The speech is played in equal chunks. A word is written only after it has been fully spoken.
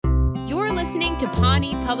listening to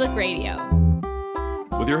Pawnee Public Radio.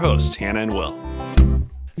 With your hosts, Hannah and Will.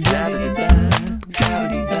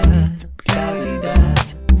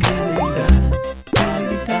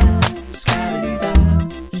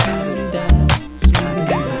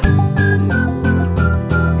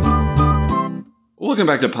 Welcome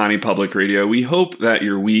back to Pawnee Public Radio. We hope that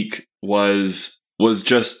your week was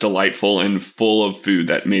just delightful and full of food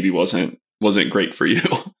that maybe wasn't great for you,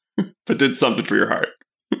 but did something for your heart.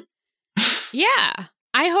 Yeah.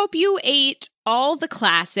 I hope you ate all the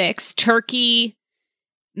classics: turkey,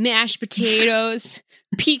 mashed potatoes,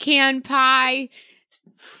 pecan pie.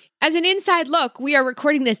 As an inside look, we are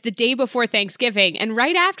recording this the day before Thanksgiving, and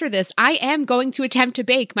right after this, I am going to attempt to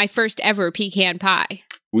bake my first ever pecan pie.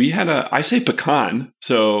 We had I say pecan,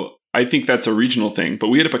 so I think that's a regional thing, but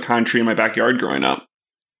we had a pecan tree in my backyard growing up.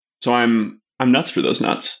 So I'm nuts for those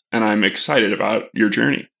nuts, and I'm excited about your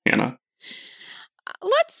journey, Hannah.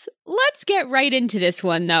 Let's get right into this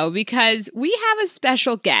one, though, because we have a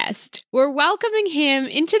special guest. We're welcoming him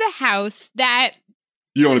into the house that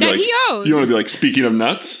he owns. You want to be like, speaking of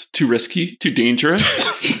nuts, too risky, too dangerous.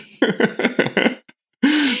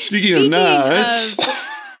 Speaking of nuts.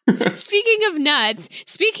 Speaking of nuts,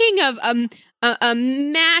 speaking of a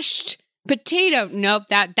mashed potato. Nope,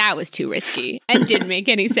 that was too risky and didn't make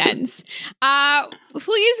any sense.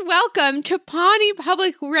 Please welcome to Pawnee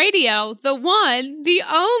Public Radio, the one, the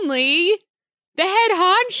only, the head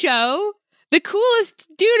honcho, the coolest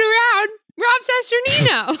dude around, Rob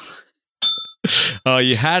Sesternino. Oh,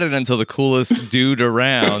 you had it until the coolest dude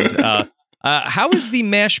around. How is the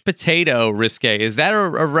mashed potato risque? Is that a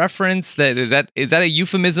reference? Is that a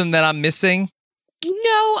euphemism that I'm missing? No,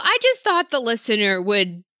 I just thought the listener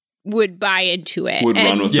would buy into it. Would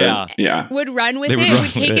run with it. Yeah. Would run with it.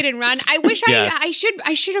 Would take it and run. I wish I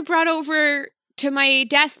should have brought over to my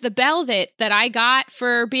desk the bell that I got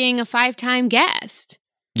for being a 5-time guest.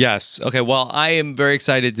 Yes. Okay. Well, I am very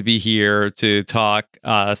excited to be here to talk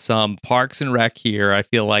some Parks and Rec here. I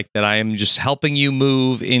feel like that I am just helping you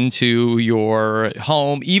move into your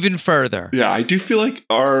home even further. Yeah, I do feel like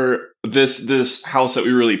this house that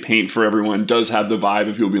we really paint for everyone does have the vibe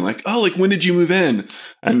of people being like, oh, like, when did you move in?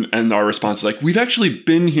 And our response is like, we've actually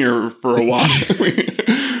been here for a while.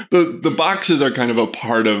 The boxes are kind of a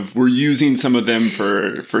part of, we're using some of them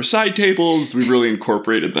for side tables. We've really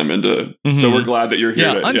incorporated them into, so we're glad that you're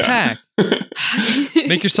here. Yeah, unpack.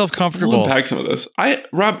 Make yourself comfortable. We'll unpack some of this.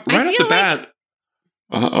 Rob, right off the bat.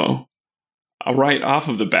 Right off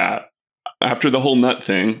of the bat, after the whole nut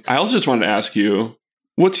thing, I also just wanted to ask you,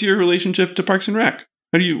 what's your relationship to Parks and Rec?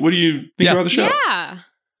 What do you think about the show? Yeah.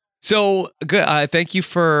 So good. Thank you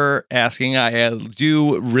for asking. I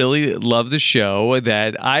do really love the show.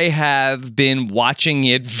 That I have been watching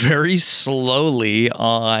it very slowly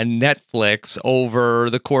on Netflix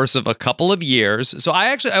over the course of a couple of years. So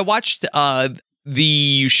I watched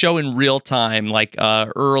the show in real time, like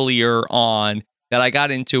earlier on. That I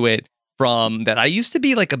got into it from that. I used to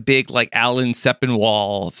be like a big like Alan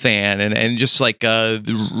Sepinwall fan, and just like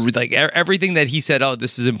everything that he said. Oh,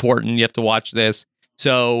 this is important. You have to watch this.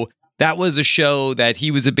 So that was a show that he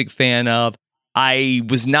was a big fan of. I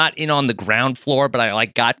was not in on the ground floor, but I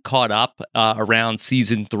got caught up around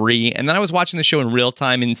season 3. And then I was watching the show in real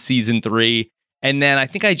time in season 3. And then I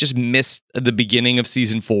think I just missed the beginning of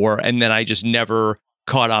season 4. And then I just never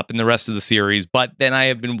caught up in the rest of the series. But then I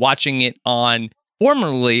have been watching it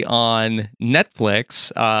formerly on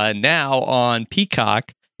Netflix, now on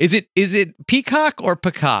Peacock. Is it Peacock or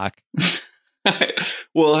Peacock?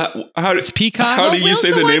 Well, it's Peacock. How do you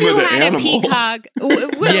say the name of the animal?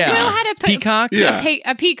 Will had a peacock.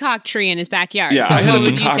 A peacock tree in his backyard. Yeah, so I I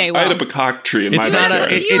had a peacock tree in my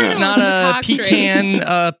backyard. It's not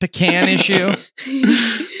a pecan issue.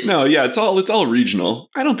 No, yeah, it's all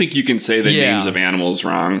regional. I don't think you can say the names of animals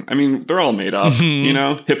wrong. I mean, they're all made up. You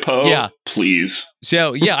know, hippo. Yeah, please.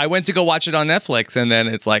 So yeah, I went to go watch it on Netflix, and then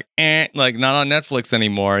it's like not on Netflix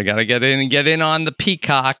anymore. I gotta get in on the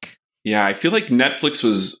Peacock. Yeah, I feel like Netflix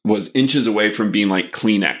was inches away from being like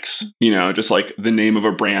Kleenex, you know, just like the name of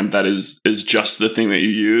a brand that is just the thing that you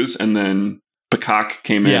use. And then Peacock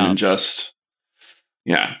came in and just,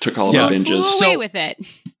 took all the binges. Flew away with it.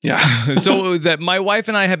 Yeah. So that my wife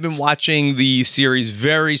and I have been watching the series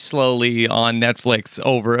very slowly on Netflix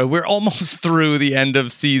we're almost through the end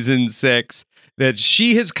of season 6. That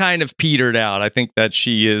she has kind of petered out. I think that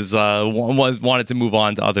she is wanted to move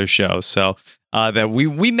on to other shows. So that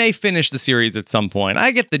we may finish the series at some point.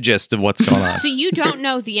 I get the gist of what's going on. So you don't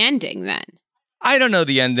know the ending then? I don't know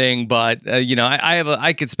the ending, but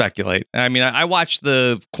I could speculate. I mean, I watched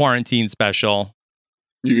the quarantine special.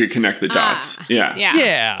 You could connect the dots.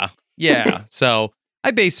 Yeah. So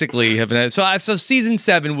I basically have. So season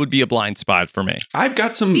 7 would be a blind spot for me. I've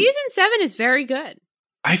got some. Season 7 is very good.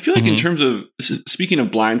 I feel like in terms of speaking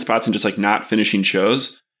of blind spots and just like not finishing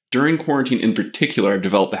shows during quarantine in particular, I've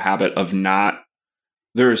developed the habit of not.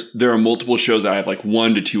 There are multiple shows that I have like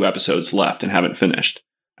 1 to 2 episodes left and haven't finished.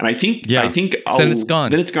 And I think then it's gone.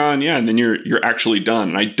 Then it's gone, yeah. And then you're actually done.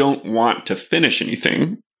 And I don't want to finish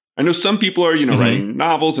anything. I know some people are, writing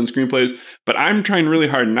novels and screenplays, but I'm trying really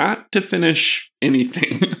hard not to finish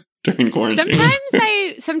anything during quarantine.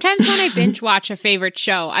 Sometimes when I binge watch a favorite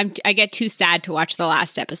show, I get too sad to watch the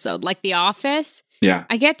last episode, like The Office. Yeah,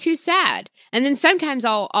 I get too sad, and then sometimes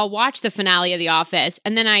I'll watch the finale of The Office,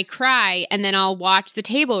 and then I cry, and then I'll watch the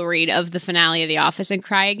table read of the finale of The Office and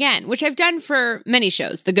cry again, which I've done for many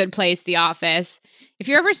shows: The Good Place, The Office. If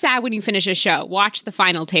you're ever sad when you finish a show, watch the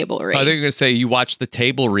final table read. I think you're going to say you watch the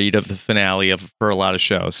table read of the finale for a lot of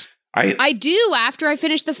shows. I do after I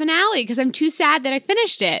finish the finale because I'm too sad that I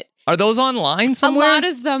finished it. Are those online somewhere? A lot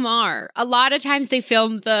of them are. A lot of times they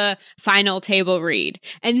film the final table read,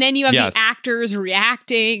 and then you have the actors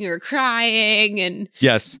reacting or crying, and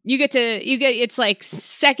you get it's like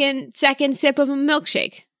second sip of a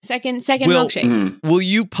milkshake. Second milkshake. Will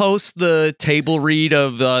you post the table read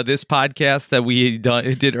of this podcast that we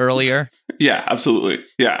did earlier? Yeah, absolutely.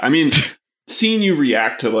 Yeah, I mean, seeing you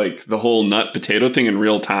react to like the whole nut potato thing in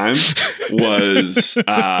real time was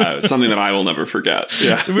something that I will never forget.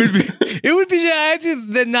 Yeah, it would be. I think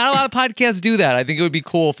that not a lot of podcasts do that. I think it would be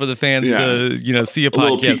cool for the fans to see a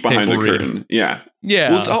podcast peek behind table the read. curtain. Yeah.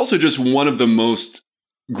 Well, it's also just one of the most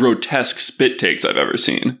grotesque spit takes I've ever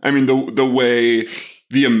seen. I mean, the way.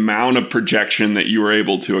 The amount of projection that you were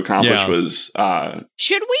able to accomplish was...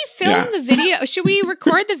 Should we film the video? Should we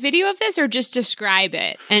record the video of this or just describe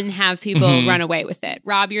it and have people run away with it?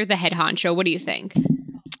 Rob, you're the head honcho. What do you think?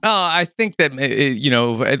 I think that,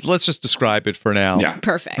 let's just describe it for now. Yeah.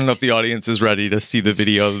 Perfect. I don't know if the audience is ready to see the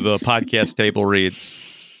video of the podcast table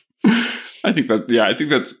reads. I think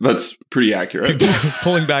that's pretty accurate.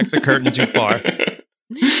 Pulling back the curtain too far.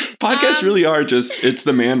 Podcasts really are it's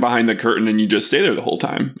the man behind the curtain and you just stay there the whole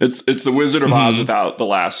time. It's the Wizard of Oz without the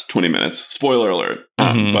last 20 minutes. Spoiler alert.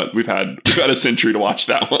 But we've had a century to watch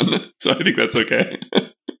that one. So I think that's okay.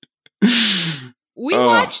 We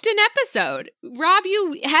watched an episode. Rob,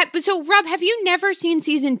 Rob, have you never seen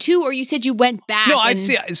season 2 or you said you went back? No, I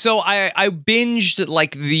binged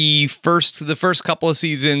like the first couple of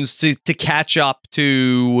seasons to catch up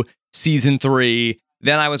to season 3.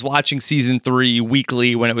 Then I was watching season 3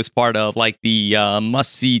 weekly when it was part of like the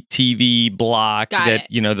must-see TV block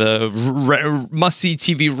the must-see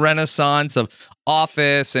TV renaissance of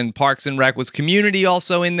Office and Parks and Rec. Was Community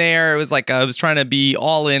also in there? It was like I was trying to be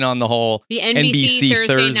all in on the whole the NBC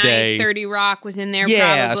Thursday night. 30 Rock was in there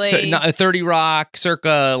probably. 30 Rock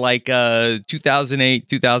circa like 2008,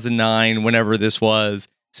 2009, whenever this was.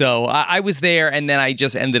 So I was there, and then I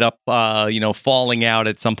just ended up, falling out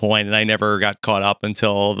at some point, and I never got caught up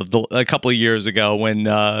until a couple of years ago when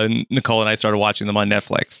Nicole and I started watching them on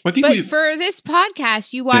Netflix. But for this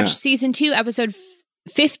podcast, you watched season 2, episode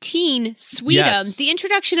 15, Sweetums, the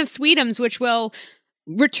introduction of Sweetums, which will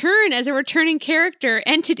return as a returning character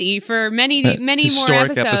entity for many more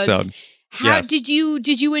episodes. How did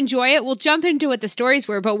you enjoy it? We'll jump into what the stories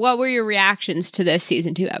were, but what were your reactions to this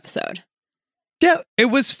season 2 episode? Yeah, it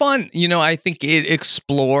was fun. I think it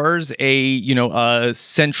explores a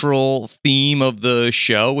central theme of the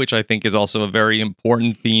show, which I think is also a very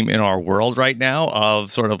important theme in our world right now,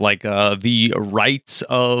 of sort of like the rights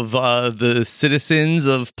of the citizens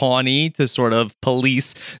of Pawnee to sort of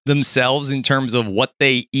police themselves in terms of what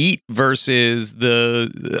they eat versus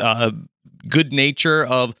the good nature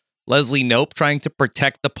of Leslie Knope trying to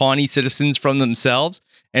protect the Pawnee citizens from themselves.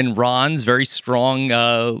 And Ron's very strong,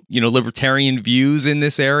 libertarian views in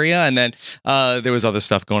this area. And then there was other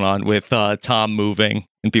stuff going on with Tom moving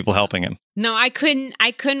and people helping him. No, I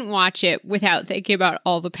couldn't watch it without thinking about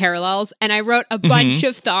all the parallels. And I wrote a bunch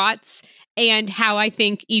of thoughts and how I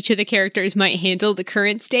think each of the characters might handle the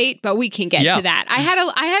current state. But we can get to that. I had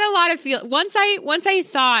a lot of feel once I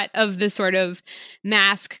thought of the sort of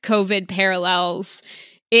mask COVID parallels.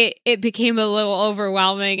 It became a little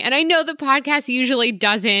overwhelming. And I know the podcast usually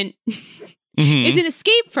is an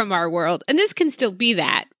escape from our world. And this can still be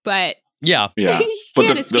that, but yeah.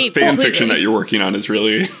 But the fan fiction that you're working on is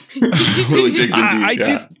really, really digs in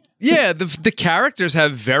deep. The characters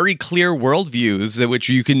have very clear worldviews which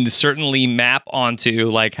you can certainly map onto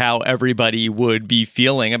like how everybody would be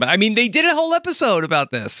feeling about. I mean, they did a whole episode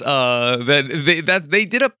about this. That they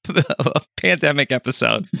did a pandemic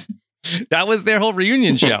episode. That was their whole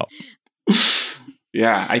reunion show.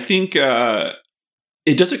 Yeah, I think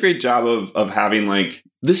it does a great job of having like,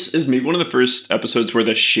 this is maybe one of the first episodes where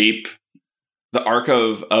the arc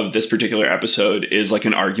of this particular episode is like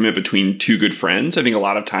an argument between two good friends. I think a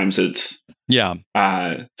lot of times it's so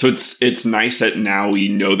it's nice that now we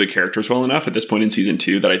know the characters well enough at this point in season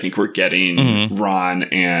 2 that I think we're getting Ron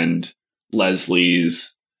and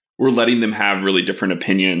Leslie's, we're letting them have really different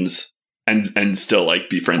opinions and still like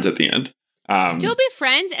be friends at the end. Still be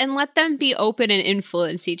friends and let them be open and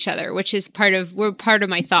influence each other, which is part of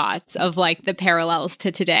my thoughts of like the parallels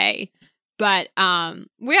to today. But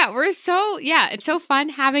it's so fun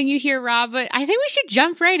having you here, Rob. But I think we should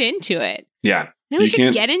jump right into it. Yeah. Then we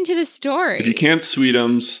should get into the story. If you can't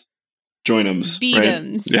Sweetums, join'ems.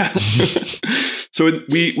 Beat'ems. Right? Yeah. So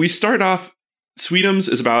we start off,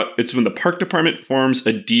 Sweetums is it's when the park department forms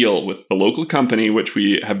a deal with the local company, which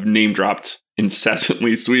we have name dropped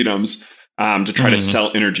incessantly, Sweetums, to try to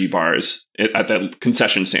sell energy bars at the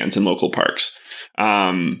concession stands in local parks.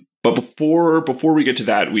 But before we get to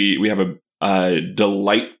that, we have a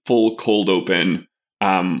delightful cold open,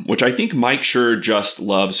 which I think Mike Schur just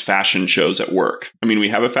loves fashion shows at work. I mean, we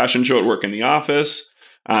have a fashion show at work in the office,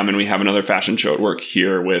 and we have another fashion show at work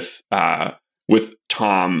here with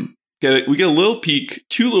Tom. We get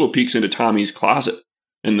two little peeks into Tommy's closet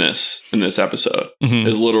in this episode,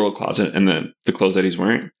 his literal closet, and then the clothes that he's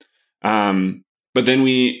wearing. But then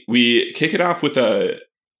we kick it off with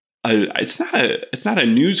it's not a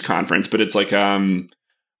news conference, but it's like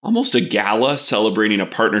almost a gala celebrating a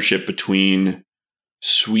partnership between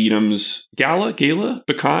Sweetums gala, pecan.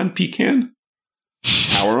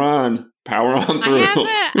 Power on through.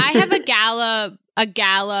 I have a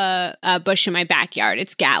gala bush in my backyard.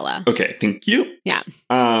 It's gala. Okay, thank you. Yeah.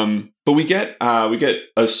 But we get a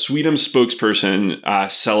Sweetums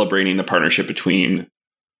spokesperson celebrating the partnership between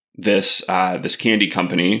this candy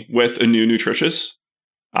company with a new nutritious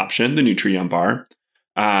option, the Nutri-Yum bar,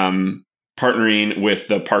 partnering with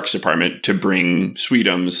the Parks Department to bring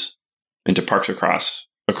Sweetums into parks across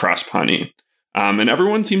Pawnee. And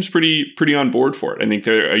everyone seems pretty on board for it. I think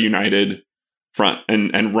they're a united front.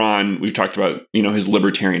 And Ron, we've talked about, his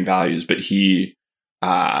libertarian values, but he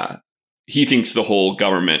thinks the whole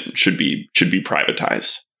government should be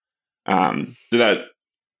privatized.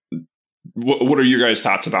 What are your guys'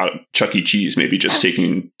 thoughts about Chuck E. Cheese maybe just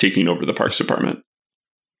taking over the Parks Department?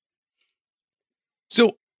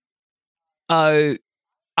 So,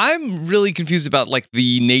 I'm really confused about like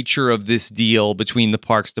the nature of this deal between the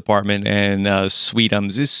Parks Department and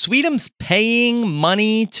Sweetums. Is Sweetums paying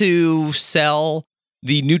money to sell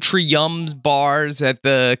the Nutri-Yum bars at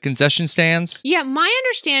the concession stands? Yeah, my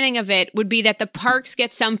understanding of it would be that the parks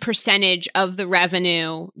get some percentage of the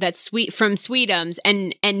revenue that's from Sweetums,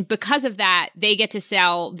 and because of that, they get to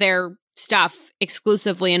sell their stuff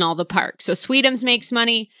exclusively in all the parks. So Sweetums makes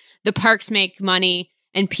money, the parks make money,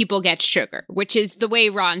 and people get sugar, which is the way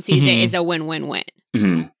Ron sees it, is a win-win-win.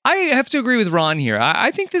 Mm-hmm. I have to agree with Ron here.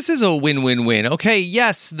 I think this is a win-win-win. Okay,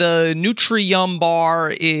 yes, the Nutri-Yum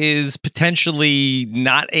bar is potentially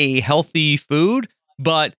not a healthy food,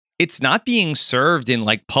 but it's not being served in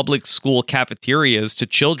like public school cafeterias to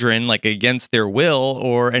children like against their will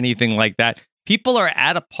or anything like that. People are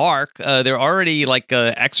at a park. They're already like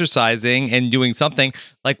exercising and doing something.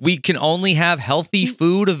 Like we can only have healthy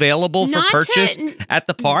food available for purchase at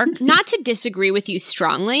the park. Not to disagree with you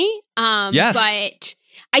strongly, yes. But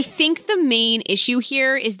I think the main issue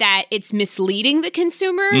here is that it's misleading the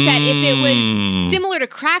consumer. That if it was similar to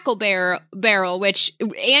Crackle Barrel, which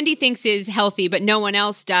Andy thinks is healthy, but no one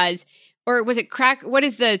else does. Or was it What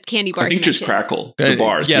is the candy bar? I think just Crackle. The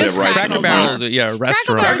bar. Yes, Cracker Barrel is a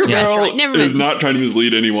restaurant. Cracker Barrel is not trying to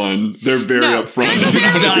mislead anyone. They're very upfront.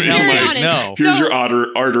 Here's your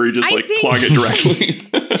artery, just clog it directly.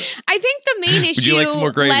 I think the main issue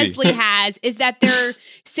Leslie has is that they're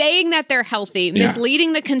saying that they're healthy,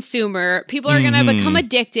 misleading the consumer. People are going to become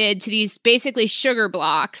addicted to these basically sugar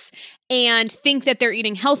blocks and think that they're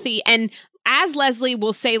eating healthy. And as Leslie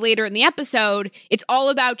will say later in the episode, it's all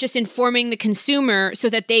about just informing the consumer so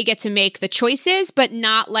that they get to make the choices, but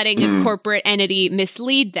not letting a corporate entity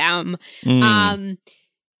mislead them. Not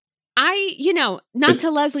to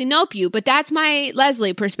Leslie Nope you, but that's my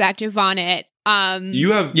Leslie perspective on it.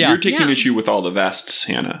 You're taking issue with all the vests,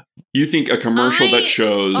 Hannah. You think a commercial that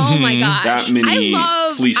shows that many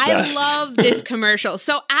fleece vests. I love this commercial.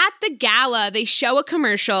 So at the gala, they show a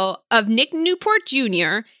commercial of Nick Newport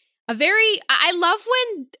Jr., I love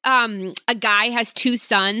when a guy has two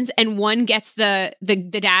sons and one gets the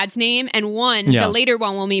dad's name and one, the later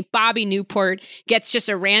one we'll meet, Bobby Newport, gets just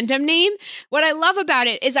a random name. What I love about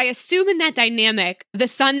it is I assume in that dynamic, the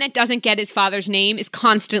son that doesn't get his father's name is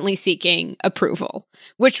constantly seeking approval,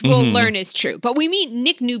 which we'll learn is true. But we meet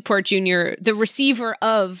Nick Newport Jr., the receiver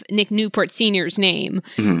of Nick Newport Sr.'s name,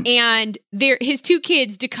 and his two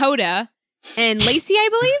kids, Dakota and Lacey, I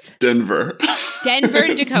believe? Denver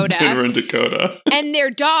and Dakota. Denver and Dakota. And their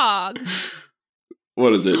dog.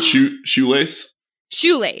 What is it? Shoelace?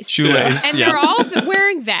 Shoelace. And they're all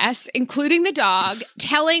wearing vests, including the dog,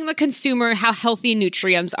 telling the consumer how healthy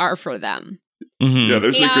Nutriums are for them. Yeah,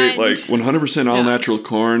 there's a great, 100% all natural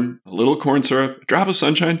corn, a little corn syrup, a drop of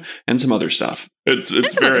sunshine, and some other stuff. It's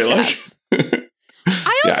very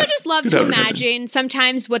I also just love to imagine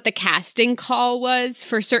sometimes what the casting call was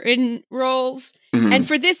for certain roles. And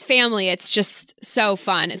for this family, it's just so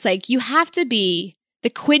fun. It's like you have to be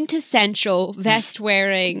the quintessential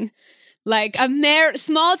vest-wearing, like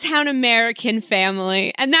small town American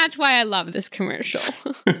family. And that's why I love this commercial.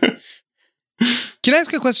 Can I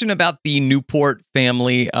ask a question about the Newport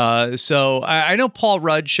family? So I know Paul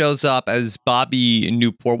Rudd shows up as Bobby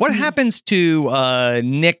Newport. What happens to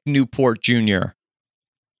Nick Newport Jr.?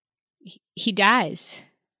 He dies.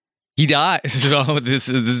 He dies. So this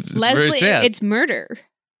is Leslie, very sad. It's murder.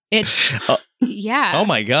 It's yeah. Oh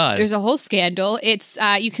my God. There's a whole scandal. It's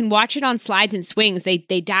you can watch it on Slides and Swings. They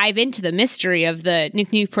dive into the mystery of the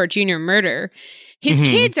Nick Newport Jr. murder. His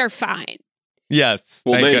kids are fine. Yes.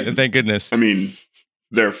 Well, thank goodness. I mean,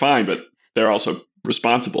 they're fine, but they're also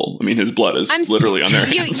responsible. I mean, his blood is literally on their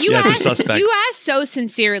hands. You asked so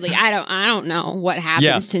sincerely. I don't know what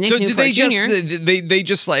happens to Nick Newport Jr. They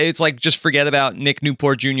just it's like just forget about Nick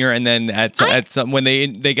Newport Jr. and then at some when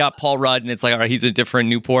they got Paul Rudd and it's like, all right, he's a different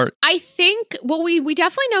Newport. I think we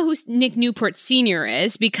definitely know who Nick Newport Sr.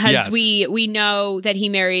 is because we know that he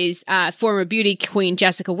marries former beauty queen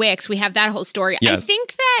Jessica Wicks. We have that whole story. Yes. I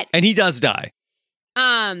think that and he does die.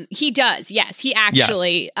 He does. Yes, he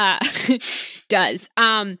actually does.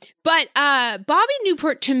 But Bobby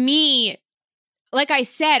Newport, to me, like I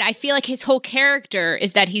said, I feel like his whole character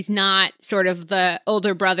is that he's not sort of the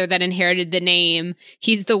older brother that inherited the name.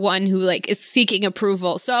 He's the one who is seeking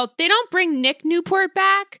approval. So they don't bring Nick Newport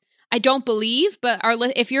back, I don't believe. But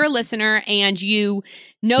if you're a listener and you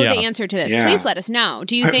know the answer to this, please let us know.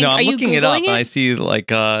 Do you think? No, I'm are you looking Googling it up? And I see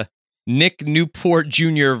Nick Newport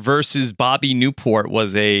Jr. versus Bobby Newport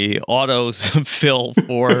was a auto fill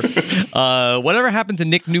for whatever happened to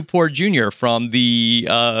Nick Newport Jr. from the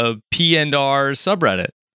P&R subreddit.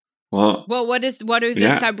 Well, what are the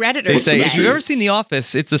subredditors They say, if you've ever seen The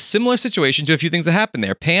Office, it's a similar situation to a few things that happen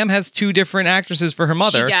there. Pam has two different actresses for her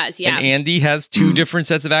mother. She does, yeah. And Andy has two different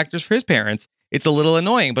sets of actors for his parents. It's a little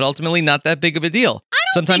annoying, but ultimately not that big of a deal.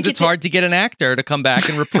 Sometimes it's hard to get an actor to come back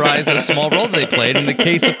and reprise a small role they played. In the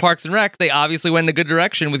case of Parks and Rec, they obviously went in a good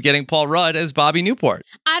direction with getting Paul Rudd as Bobby Newport.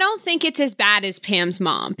 I don't think it's as bad as Pam's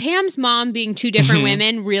mom. Pam's mom being two different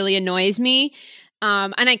women really annoys me.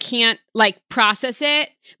 And I can't process it.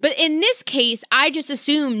 But in this case, I just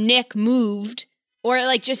assume Nick moved or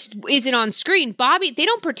just isn't on screen. Bobby, they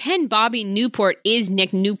don't pretend Bobby Newport is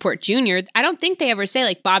Nick Newport Jr. I don't think they ever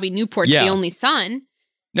say Bobby Newport's the only son.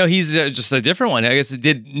 No, he's just a different one. I guess,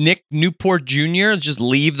 did Nick Newport Jr. just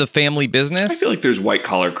leave the family business? I feel like there's white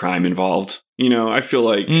collar crime involved. I feel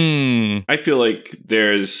like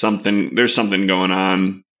there's something going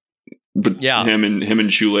on. But him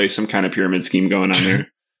and Shoelace, some kind of pyramid scheme going on there.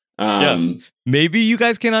 Maybe you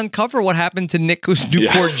guys can uncover what happened to Nick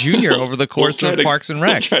Newport Jr. over the course of Parks and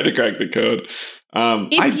Rec. We'll try to crack the code.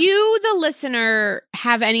 If you, the listener,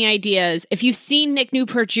 have any ideas, if you've seen Nick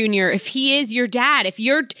Newport Jr., if he is your dad, if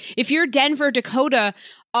you're Denver, Dakota,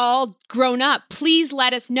 all grown up, please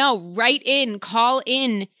let us know. Write in, call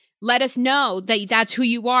in, let us know that that's who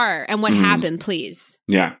you are and what happened, please.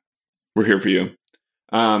 Yeah, we're here for you.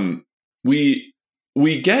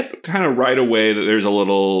 We get kind of right away that there's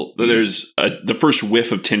the first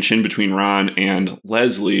whiff of tension between Ron and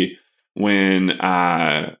Leslie when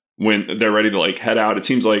they're ready to head out. It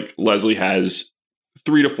seems like Leslie has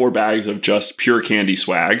 3 to 4 bags of just pure candy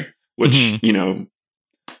swag, which game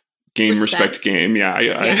respect game. Yeah,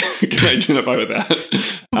 I can identify with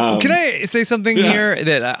that. Can I say something here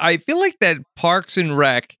that I feel like that Parks and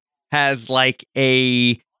Rec has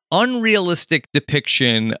a unrealistic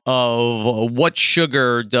depiction of what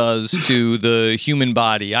sugar does to the human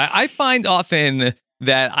body. I find often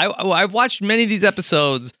that I've watched many of these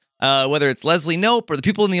episodes, whether it's Leslie Knope or the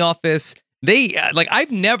people in the office, they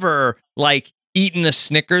I've never eaten a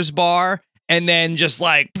Snickers bar and then just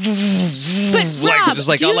like Rob, I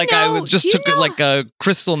just took like a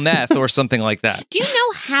crystal meth or something like that. Do you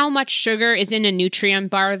know how much sugar is in a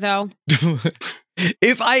Nutrient bar, though?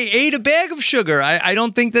 If I ate a bag of sugar, I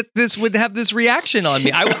don't think that this would have this reaction on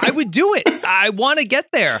me. I would do it. I want to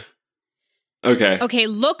get there. Okay. Okay,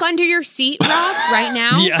 look under your seat, Rob, right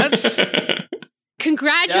now. Yes.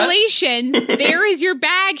 Congratulations. Yeah. There is your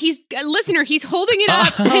bag. He's holding it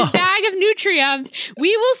up. His bag of Nutriums.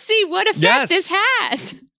 We will see what effect this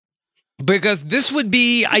has. Because this would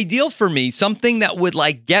be ideal for me. Something that would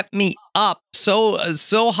like get me up so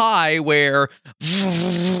high where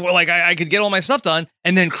like I could get all my stuff done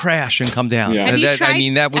and then crash and come down. Yeah. Have you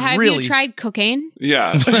tried cocaine?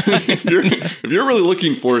 Yeah. if you're really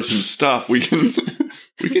looking for some stuff, we can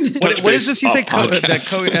what is this you say? How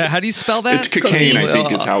do you spell that? It's cocaine, I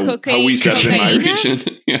think, is how we said it in my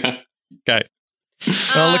region. Yeah. Okay.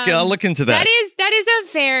 I'll look into that. That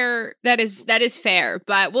is fair,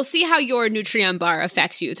 but we'll see how your Nutrient bar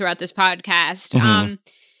affects you throughout this podcast. Mm-hmm.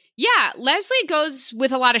 Leslie goes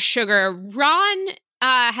with a lot of sugar. Ron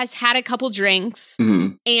has had a couple drinks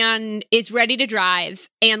and is ready to drive,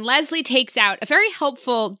 and Leslie takes out a very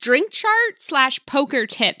helpful drink chart / poker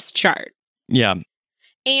tips chart. Yeah.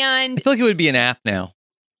 And I feel like it would be an app now.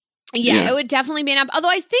 Yeah, it would definitely be an app.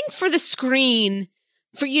 Although I think for the screen,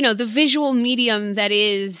 for the visual medium that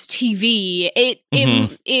is TV,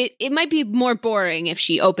 it might be more boring if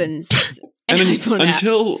she opens an iPhone app.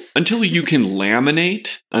 Until you can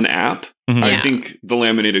laminate an app, I think the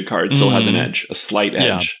laminated card still has an edge, a slight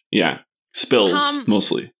edge. Yeah. Spills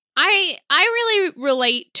mostly. I really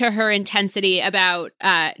relate to her intensity about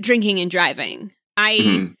drinking and driving.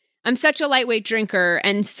 I'm such a lightweight drinker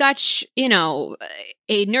and such, I'm not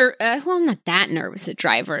that nervous a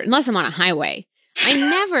driver unless I'm on a highway. I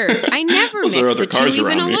never mix the two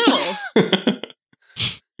even a little.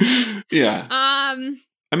 Yeah.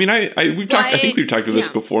 I mean, I think we've talked about this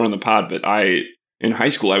before on the pod, but in high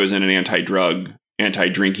school I was in an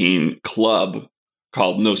anti-drinking club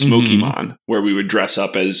called No Smokey-Mon, where we would dress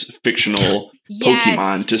up as fictional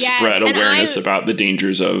Pokemon to spread awareness about the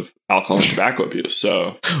dangers of alcohol and tobacco abuse.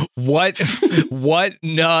 So what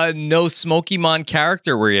No Smokey-Mon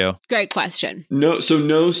character were you? Great question. No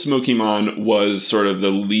Smokey-Mon was sort of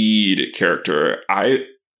the lead character. I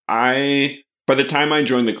by the time I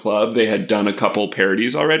joined the club, they had done a couple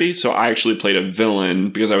parodies already, so I actually played a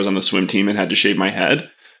villain because I was on the swim team and had to shave my head.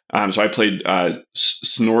 So I played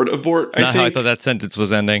Snortivort, I think. How I thought that sentence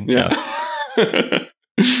was ending. Yeah.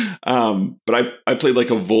 But I played like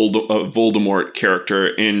a Voldemort character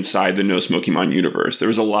inside the No Smokey-Mon universe. There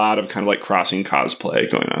was a lot of kind of like crossing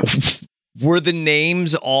cosplay going on. Were the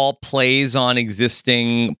names all plays on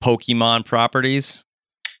existing Pokemon properties?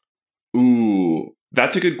 Ooh,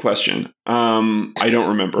 that's a good question. I don't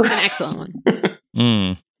remember. An excellent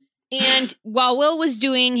one. And while Will was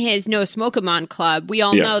doing his No Smokemon Club, we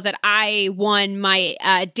all know that I won my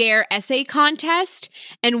Dare essay contest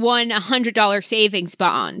and won a $100 savings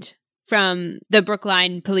bond from the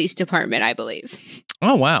Brookline Police Department, I believe.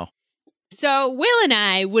 Oh, wow. So Will and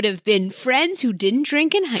I would have been friends who didn't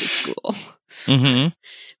drink in high school. Mm-hmm.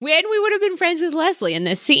 And we would have been friends with Leslie in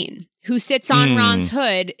this scene, who sits on Ron's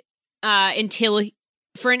hood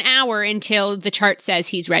for an hour until the chart says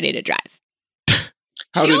he's ready to drive.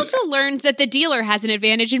 She also learns that the dealer has an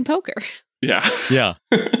advantage in poker. Yeah. Yeah.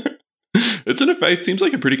 It seems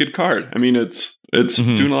like a pretty good card. I mean, it's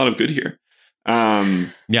doing a lot of good here.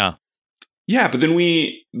 Yeah. Yeah, but then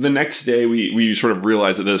the next day we sort of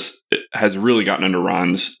realize that this has really gotten under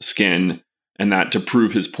Ron's skin, and that to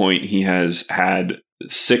prove his point, he has had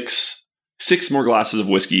six more glasses of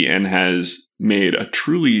whiskey and has made a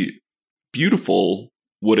truly beautiful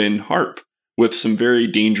wooden harp with some very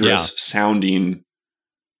dangerous sounding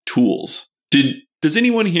tools. Does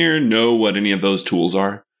anyone here know what any of those tools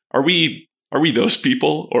are? Are we those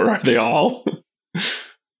people, or are they all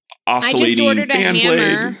oscillating? I just ordered a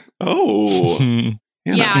hammer. Oh,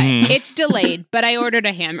 it's delayed, but I ordered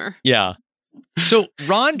a hammer. Yeah. So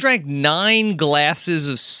Ron drank 9 glasses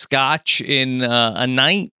of scotch in a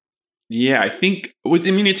night. Yeah, I think.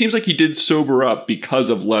 It seems like he did sober up because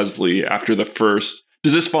of Leslie after the first.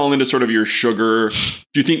 Does this fall into sort of your sugar?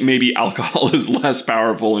 Do you think maybe alcohol is less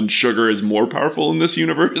powerful and sugar is more powerful in this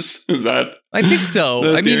universe? Is that? I think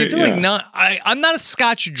so. I mean, I feel like I'm not a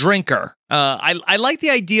scotch drinker. I like the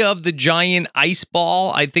idea of the giant ice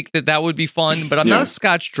ball. I think that would be fun, but I'm not a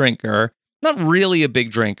scotch drinker. Not really a big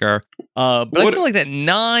drinker. But I feel like that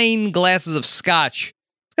 9 glasses of scotch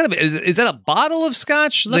Is that a bottle of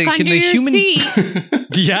scotch? Look under your seat.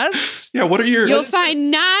 Yes. Yeah. What are your? You'll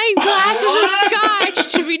find 9 glasses of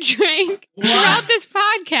scotch to be drank throughout this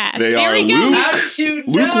podcast. They there are we go.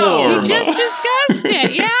 lukewarm. We just discussed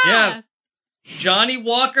it. Yeah. Yes. Johnny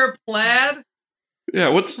Walker Plaid.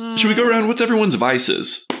 Yeah. Should we go around? What's everyone's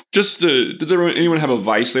vices? Just does anyone have a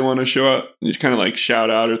vice they want to show up? You kind of like shout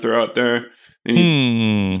out or throw out there.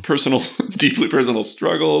 Any deeply personal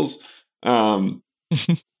struggles.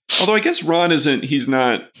 Although I guess Ron he's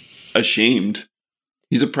not ashamed.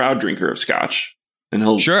 He's a proud drinker of scotch, and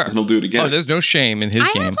he'll do it again. Oh, there's no shame in his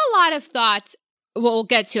game. I have a lot of thoughts. Well, we'll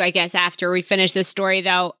get to, I guess, after we finish this story,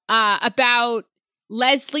 though, about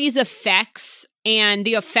Leslie's effects and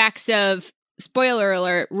the effects of, spoiler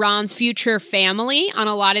alert, Ron's future family on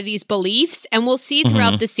a lot of these beliefs. And we'll see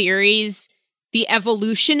throughout the series the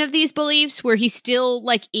evolution of these beliefs, where he still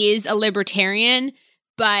is a libertarian,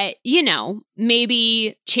 but,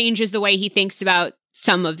 maybe changes the way he thinks about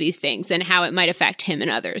some of these things and how it might affect him and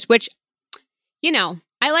others, which,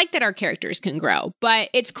 I like that our characters can grow, but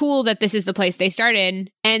it's cool that this is the place they started,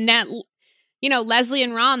 and that, Leslie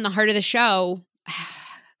and Ron, the heart of the show,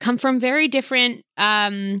 come from very different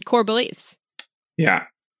core beliefs. Yeah.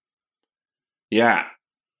 Yeah.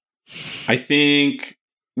 I think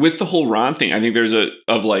with the whole Ron thing, I think there's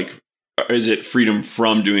is it freedom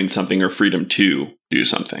from doing something or freedom to do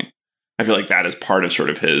something? I feel like that is part of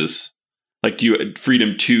sort of his, do you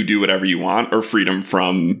freedom to do whatever you want, or freedom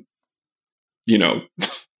from,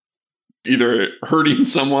 either hurting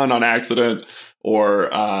someone on accident or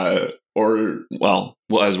well,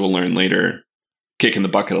 as we'll learn later, kicking the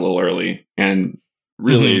bucket a little early and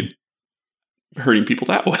really hurting people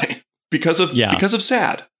that way because of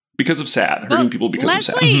sad. Hurting people because of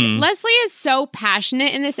sad. Leslie is so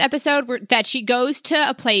passionate in this episode that she goes to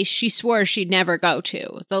a place she swore she'd never go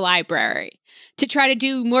to, the library, to try to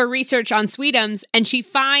do more research on Sweetums, and she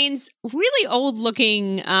finds really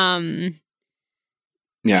old-looking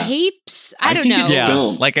tapes. I don't know. It's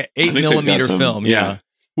film. Like an 8mm film. Yeah.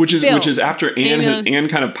 Which is after Anne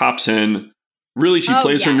kind of pops in. Really, she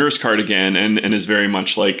plays her nurse card again and is very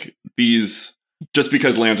much like these. Just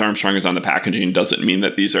because Lance Armstrong is on the packaging doesn't mean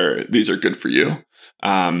that these are good for you.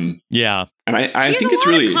 And I think it's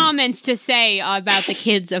really comments to say about the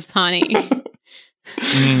kids of Pawnee.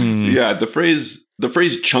 Yeah, the phrase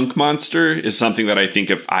chunk monster is something that I think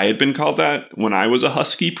if I had been called that when I was a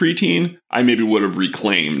husky preteen, I maybe would have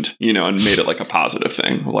reclaimed, and made it like a positive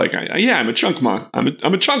thing. Like, I'm a chunk I'm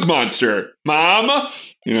a chunk monster, mom.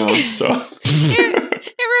 So.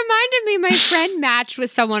 It reminded me, my friend matched with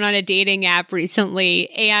someone on a dating app recently,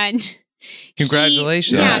 and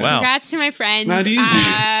congratulations! Wow. Congrats to my friend. It's not easy.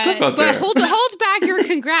 Stuff out there. But hold back your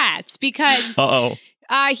congrats, because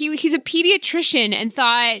he's a pediatrician and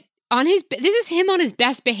thought this is him on his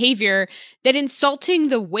best behavior, that insulting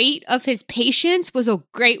the weight of his patients was a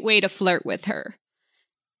great way to flirt with her.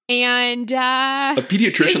 And a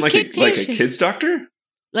pediatrician, like a kid's doctor,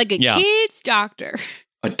 kid's doctor.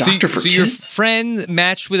 A doctor for kids? So your friend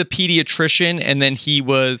matched with a pediatrician, and then he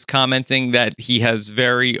was commenting that he has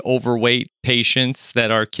very overweight patients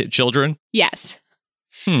that are children? Yes.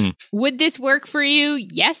 Would this work for you?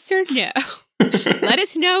 Yes or no? Let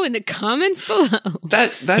us know in the comments below.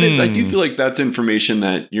 That is, I do feel like that's information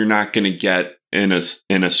that you're not going to get in a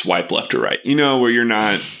swipe left or right. Where you're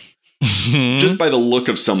not. Just by the look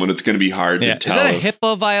of someone, it's going to be hard to tell. Is that a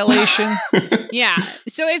HIPAA violation? Yeah.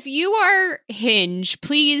 So if you are Hinge,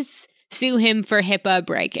 please sue him for HIPAA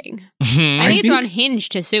breaking. I think it's on Hinge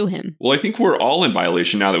to sue him. Well, I think we're all in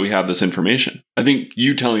violation now that we have this information. I think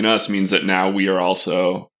you telling us means that now we are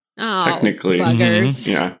also technically buggers.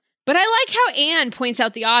 Yeah. But I like how Anne points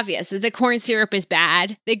out the obvious, that the corn syrup is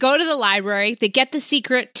bad. They go to the library, they get the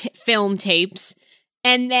secret film tapes,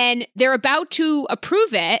 and then they're about to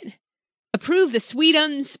approve the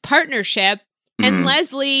Sweetums partnership, and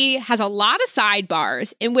Leslie has a lot of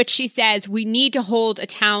sidebars in which she says, we need to hold a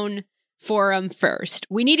town forum first.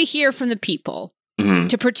 We need to hear from the people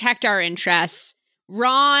to protect our interests.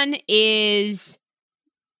 Ron is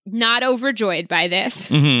not overjoyed by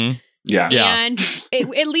this. Yeah. And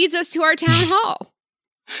it leads us to our town hall.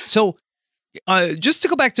 So just to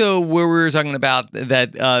go back to where we were talking about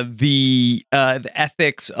that, the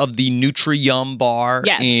ethics of the Nutri-Yum bar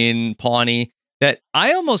in Pawnee, that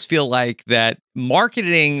I almost feel like that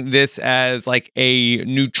marketing this as like a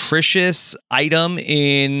nutritious item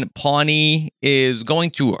in Pawnee is going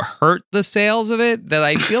to hurt the sales of it. That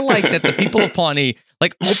I feel like that the people of Pawnee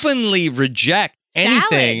openly reject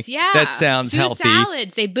anything that sounds healthy.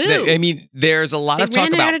 Salads, they boo. I mean, there's a lot of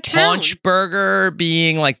talk about Paunch Burger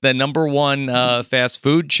being like the number one fast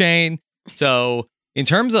food chain. So in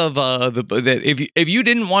terms of that if you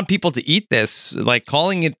didn't want people to eat this, like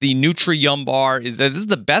calling it the Nutri-Yum bar this is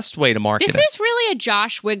the best way to market it. This is really a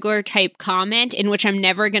Josh Wigler type comment in which I'm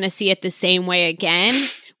never going to see it the same way again.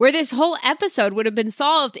 Where this whole episode would have been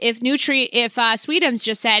solved if Sweetums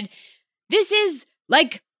just said, "This is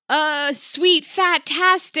like a sweet,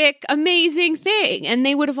 fantastic, amazing thing," and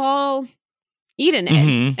they would have all eaten it.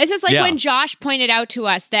 Mhm. It's just like Yeah. when Josh pointed out to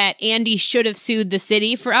us that Andy should have sued the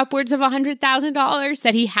city for upwards of $100,000,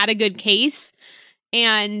 that he had a good case,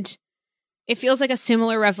 and it feels like a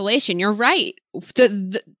similar revelation. You're right.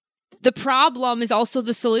 The problem is also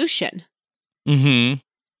the solution. Mm-hmm.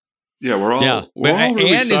 Yeah, we're all But really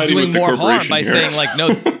Anne is siding doing with the more harm corporation by here. saying like,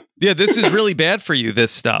 no, yeah, this is really bad for you,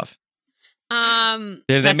 this stuff. That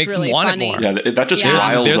That's makes really them want funny. it more. Yeah, that just Yeah.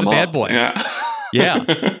 riles They're the them bad up. boy. Yeah. Yeah.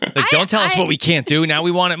 Like, don't tell us what we can't do. Now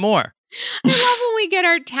we want it more. I love when we get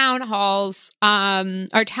our town halls,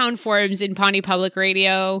 our town forums in Pawnee Public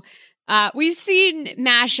Radio. We've seen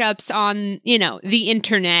mashups on, the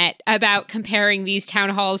internet about comparing these town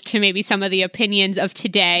halls to maybe some of the opinions of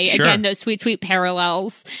today. Sure. Again, those sweet, sweet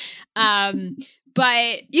parallels.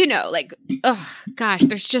 But, gosh,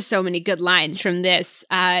 there's just so many good lines from this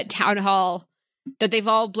town hall that they've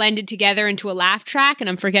all blended together into a laugh track, and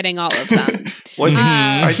I'm forgetting all of them. Well,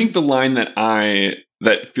 Mhm. I think the line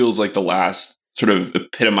that feels like the last sort of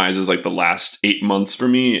epitomizes like the last 8 months for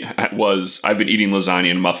me was I've been eating lasagna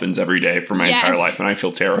and muffins every day for my Yes. entire life, and I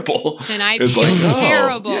feel terrible. And I It's feel like, oh,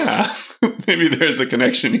 terrible. yeah, maybe there's a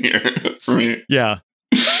connection here for me. Yeah.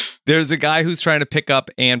 There's a guy who's trying to pick up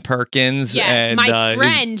Ann Perkins. Yes, and, my his-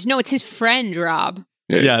 friend. No, it's his friend, Rob.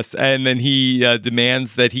 Yes, and then he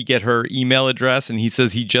demands that he get her email address, and he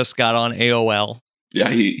says he just got on AOL. Yeah,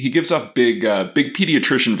 he gives off big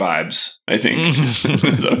pediatrician vibes, I think.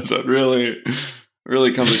 So it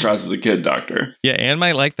really comes across as a kid doctor. Yeah, Anne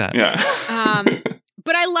might like that. Yeah.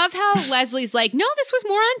 But I love how Leslie's like, no, this was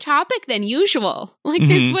more on topic than usual. Like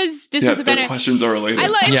this Mhm. was Their better. questions are related. I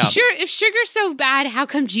love Yeah. if sugar's so bad, how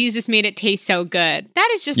come Jesus made it taste so good? That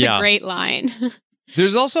is just Yeah. a great line.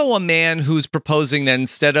 There's also a man who's proposing that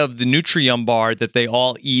instead of the Nutri-Yum bar, that they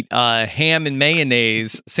all eat ham and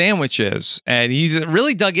mayonnaise sandwiches, and he's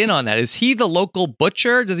really dug in on that. Is he the local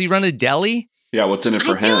butcher? Does he run a deli? Yeah, what's in it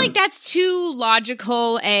for I feel him? like that's too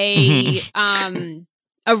logical a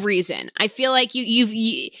reason. I feel like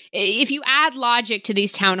if you add logic to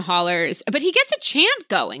these town hallers, but he gets a chant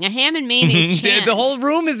going, a ham and mayonnaise chant. The whole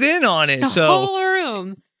room is in on it. The so whole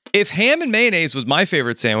room. if ham and mayonnaise was my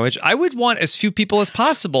favorite sandwich, I would want as few people as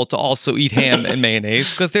possible to also eat ham and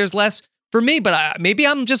mayonnaise because there's less for me. But maybe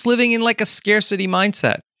I'm just living in like a scarcity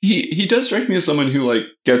mindset. He does strike me as someone who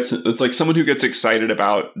it's someone who gets excited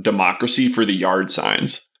about democracy for the yard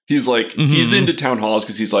signs. He's like he's into town halls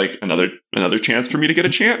because he's like another chance for me to get a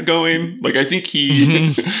chant going. Like I think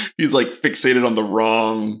he's like fixated on the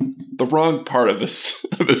wrong part of this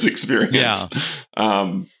experience.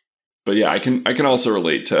 Yeah. But yeah, I can also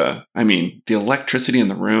relate to. I mean, the electricity in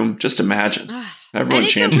the room. Just imagine everyone And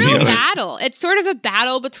it's a chanting real together. battle. It's sort of a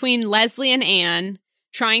battle between Leslie and Anne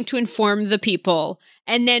trying to inform the people,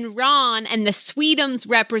 and then Ron and the Sweetums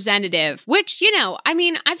representative, which, I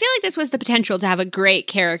feel like this was the potential to have a great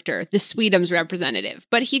character, the Sweetums representative,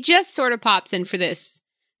 but he just sort of pops in for this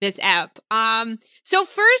ep. So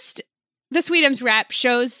first, the Sweetums rep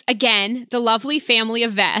shows, again, the lovely family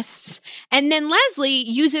of vests, and then Leslie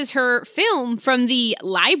uses her film from the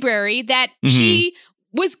library that she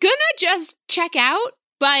was gonna just check out,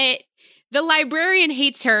 but the librarian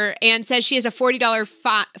hates her and says she has a $40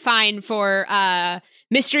 fine for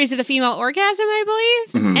Mysteries of the Female Orgasm, I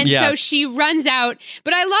believe. Mhm. And so Yes. she runs out.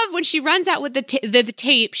 But I love when she runs out with the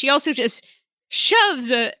tape, she also just shoves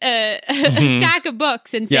a stack of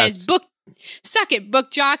books and says, Yes. suck it, book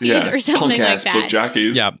jockeys, or something like punk-ass that. book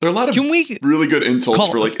jockeys. Yeah. There are a lot of Can we really good insults call-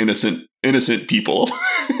 for like innocent people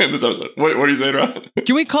in this episode. What do you say, Ron?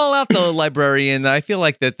 Can we call out the librarian? I feel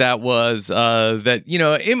like that was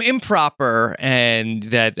improper, and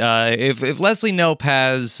that if Leslie Knope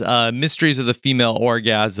has Mysteries of the Female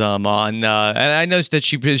Orgasm on, and I know that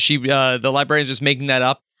she the librarian's just making that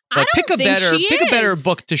up. I But don't think she pick a better is.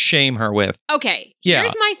 book to shame her with. Okay, Yeah.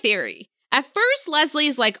 here's my theory. At first,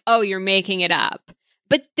 Leslie's like, oh, you're making it up.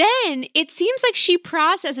 But then it seems like she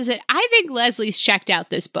processes it. I think Leslie's checked out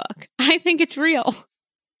this book. I think it's real.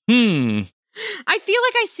 I feel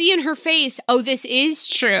like I see in her face, oh, this is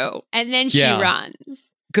true. And then she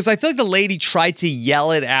runs. Because I feel like the lady tried to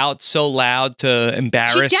yell it out so loud to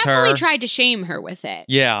embarrass her. She definitely tried to shame her with it.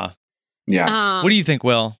 Yeah. Yeah. What do you think,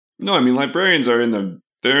 Will? No, I mean librarians are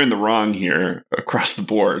they're in the wrong here across the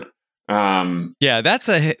board. Yeah, that's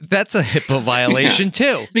a HIPAA violation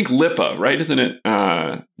too. I think LIPA, right? Isn't it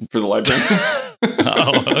for the librarians?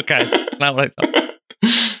 Oh, okay. It's not what I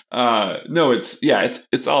thought. No,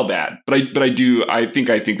 it's all bad. But I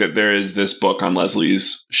think that there is this book on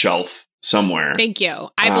Leslie's shelf somewhere. Thank you.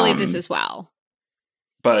 I believe this as well.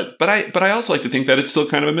 But I also like to think that it's still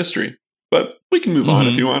kind of a mystery. But we can move on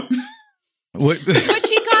if you want. What? But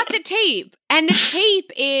she got the tape, and the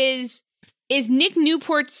tape is Nick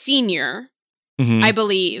Newport Sr., I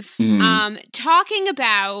believe, talking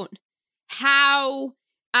about how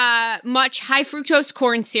much high fructose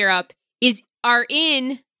corn syrup are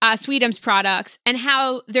in Sweetums products, and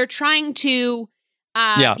how they're trying to,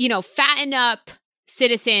 fatten up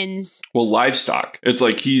citizens. Well, livestock. It's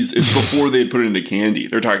like it's before they put it into candy.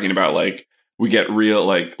 They're talking about like, we get real,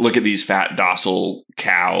 like, look at these fat, docile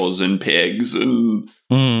cows and pigs. And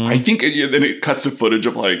I think then it cuts to footage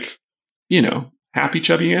of like, happy,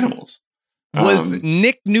 chubby animals. Was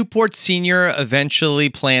Nick Newport Sr. eventually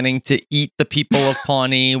planning to eat the people of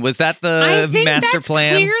Pawnee? Was that the master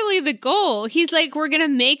plan? Clearly the goal. He's like, we're going to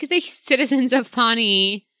make the citizens of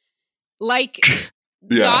Pawnee like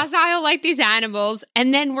docile like these animals,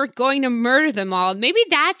 and then we're going to murder them all. Maybe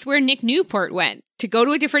that's where Nick Newport went, to go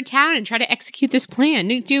to a different town and try to execute this plan.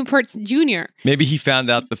 Nick Newport Jr. Maybe he found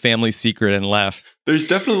out the family secret and left. There's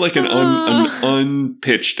definitely like an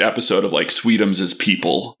unpitched episode of like Sweetums is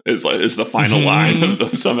people is the final line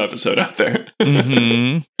of some episode out there.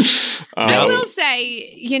 I will say,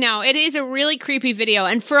 it is a really creepy video.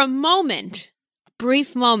 And for a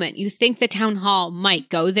brief moment, you think the town hall might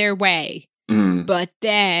go their way. But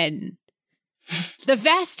then the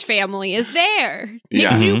Vest family is there.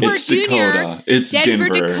 Nick Newport it's Jr. Dakota. It's Denver,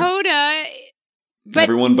 Denver. Dakota. But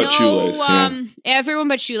everyone but Shoelace. Everyone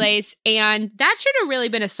but Shoelace. And that should have really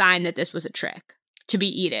been a sign that this was a trick to be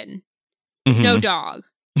eaten. No dog.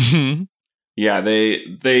 Yeah, they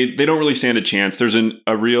don't really stand a chance. There's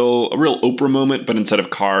a real Oprah moment, but instead of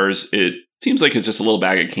cars, it seems like it's just a little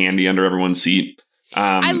bag of candy under everyone's seat.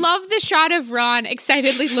 I love the shot of Ron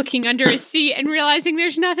excitedly looking under his seat and realizing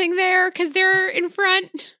there's nothing there because they're in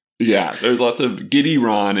front. Yeah, there's lots of Giddy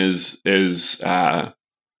Ron is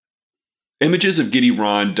images of Giddy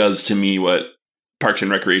Ron does to me what Parks and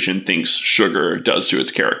Recreation thinks Sugar does to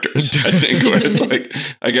its characters. I think where it's like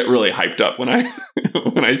I get really hyped up when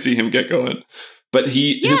I see him get going. But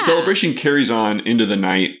his celebration carries on into the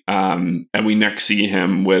night, and we next see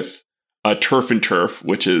him with a Turf and Turf,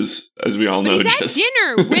 which is, as we all know,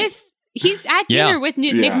 he's at dinner with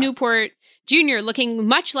Nick Newport Jr. looking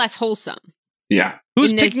much less wholesome. Yeah.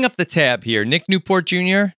 Who's picking up the tab here? Nick Newport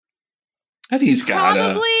Jr.? I think he's got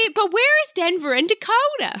probably, but where is Denver and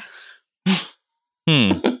Dakota?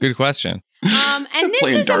 Good question. And this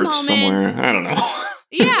playing is darts a moment somewhere. I don't know.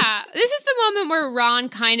 Yeah, this is the moment where Ron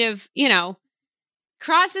kind of,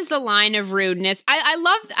 crosses the line of rudeness.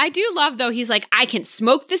 I do love though. He's like, I can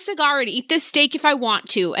smoke this cigar and eat this steak if I want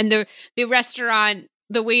to. And the restaurant,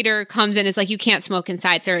 the waiter comes in and is like, you can't smoke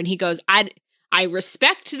inside, sir. And he goes, I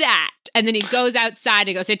respect that. And then he goes outside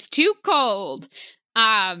and goes, it's too cold.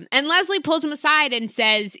 And Leslie pulls him aside and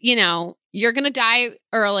says, you're going to die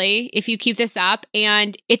early if you keep this up.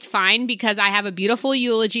 And it's fine because I have a beautiful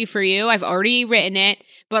eulogy for you. I've already written it,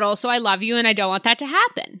 but also I love you and I don't want that to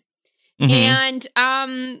happen. And,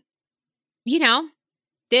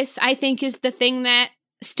 this I think is the thing that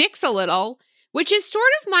sticks a little, which is sort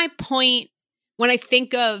of my point when I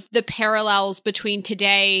think of the parallels between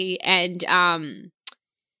today and,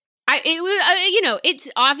 it's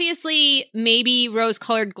obviously maybe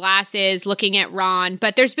rose-colored glasses looking at Ron,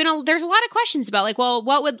 but there's a lot of questions about like, well,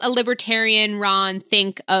 what would a libertarian Ron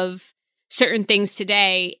think of certain things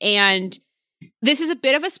today? And this is a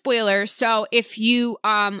bit of a spoiler, so if you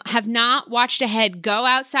have not watched ahead, go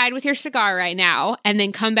outside with your cigar right now and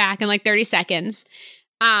then come back in like 30 seconds.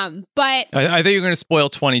 But I think you're going to spoil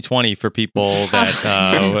 2020 for people that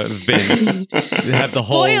have the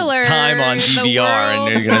whole time on DVR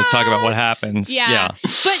and they're going to talk about what happens. Yeah.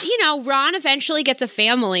 But, Ron eventually gets a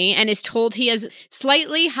family and is told he has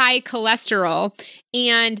slightly high cholesterol.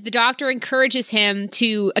 And the doctor encourages him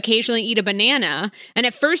to occasionally eat a banana. And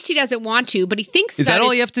at first he doesn't want to, but he thinks Is that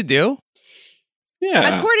all you have to do?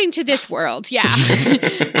 Yeah. According to this world, yeah.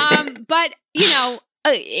 But,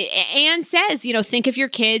 Anne says, think of your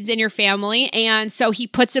kids and your family. And so he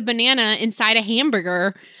puts a banana inside a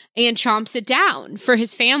hamburger and chomps it down for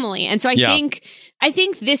his family. And so I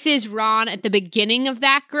think this is Ron at the beginning of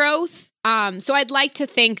that growth. So I'd like to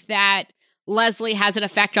think that Leslie has an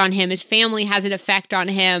effect on him. His family has an effect on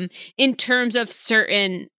him in terms of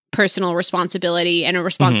certain personal responsibility and a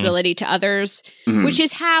responsibility to others, which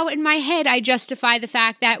is how in my head I justify the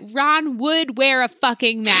fact that Ron would wear a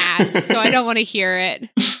fucking mask. So I don't want to hear it.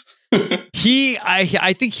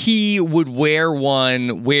 I think he would wear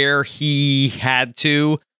one where he had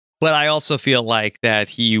to, but I also feel like that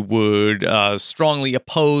he would strongly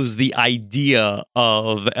oppose the idea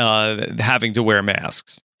of having to wear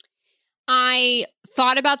masks. I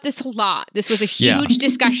thought about this a lot. This was a huge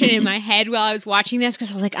discussion in my head while I was watching this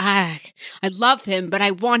because I was like, I love him, but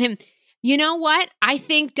I want him. You know what? I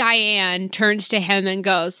think Diane turns to him and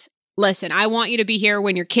goes, listen, I want you to be here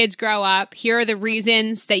when your kids grow up. Here are the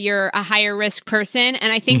reasons that you're a higher risk person.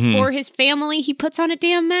 And I think for his family, he puts on a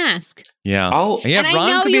damn mask. Yeah. And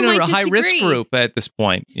Ron could be in a high risk group at this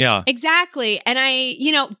point. Yeah. Exactly. And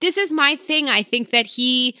this is my thing. I think that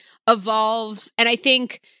he evolves, and I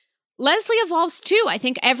think Leslie evolves too. I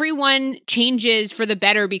think everyone changes for the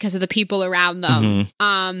better because of the people around them.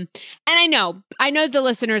 And I know the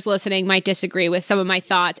listeners listening might disagree with some of my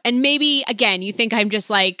thoughts. And maybe, again, you think I'm just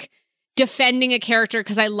like defending a character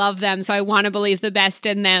because I love them, so I want to believe the best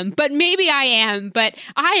in them. But maybe I am, but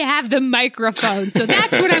I have the microphone, so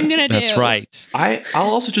that's what I'm going to do. That's right. I'll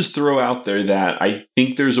also just throw out there that I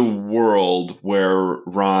think there's a world where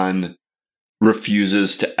Ron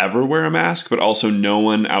refuses to ever wear a mask, but also no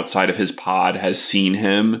one outside of his pod has seen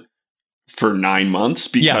him for 9 months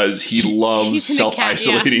because he loves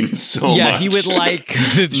self-isolating so much. Yeah, he would like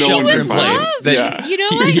the shelter in place. You know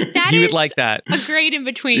what? He would like that. A great in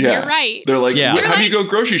between. Yeah. You're right. They're like, how do you go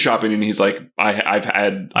grocery shopping? And he's like, I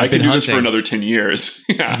can do this for another 10 years.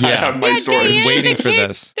 I have my story. I'm waiting for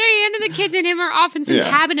this. Diane and the kids and him are off in some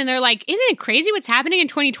cabin, and they're like, isn't it crazy what's happening in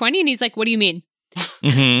 2020? And he's like, what do you mean?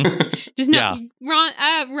 Just not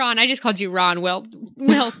Ron. I just called you Ron. Will,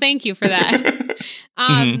 thank you for that.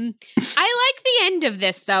 I like the end of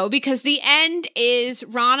this though, because the end is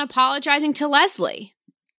Ron apologizing to Leslie.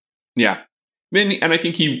 Yeah, and I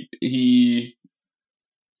think he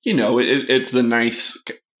it's the nice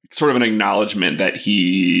sort of an acknowledgement that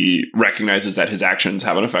he recognizes that his actions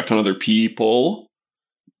have an effect on other people.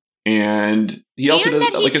 And he also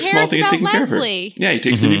does like a small thing of taking care of her. Yeah, he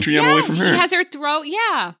takes the Nutriem away from her. He has her throat.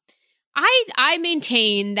 Yeah. I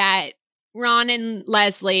maintain that Ron and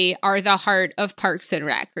Leslie are the heart of Parks and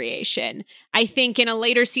Recreation. I think in a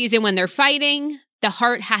later season when they're fighting, the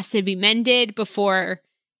heart has to be mended before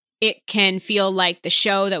it can feel like the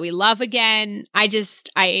show that we love again. I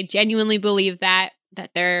genuinely believe that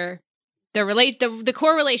they're the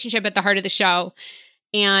core relationship at the heart of the show.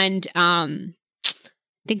 And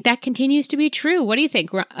I think that continues to be true. What do you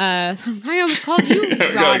think? I almost called you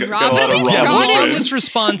Ron, but at least I'll just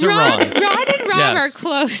respond to Ron. Ron and Ron are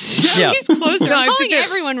close. He's closer. I'm calling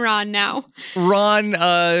everyone Ron now. Ron,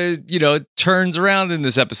 turns around in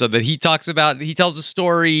this episode that he talks about. He tells a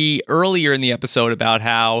story earlier in the episode about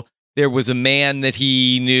how there was a man that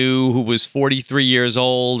he knew who was 43 years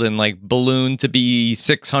old and like ballooned to be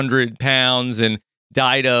 600 pounds and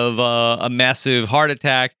died of a massive heart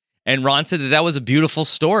attack. And Ron said that was a beautiful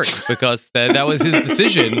story because that was his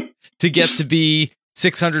decision to get to be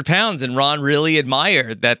 600 pounds. And Ron really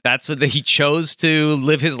admired that he chose to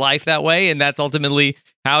live his life that way. And that's ultimately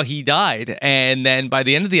how he died. And then by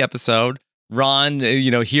the end of the episode, Ron,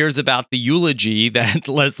 hears about the eulogy that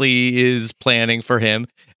Leslie is planning for him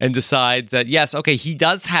and decides that, yes, okay, he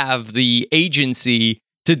does have the agency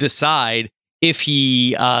to decide if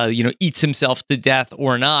he, eats himself to death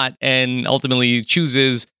or not. And ultimately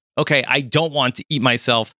chooses, okay, I don't want to eat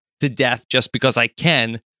myself to death just because I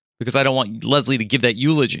can, because I don't want Leslie to give that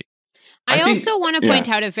eulogy. I also want to point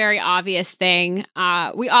out a very obvious thing.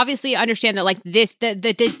 We obviously understand that like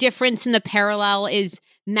the difference in the parallel is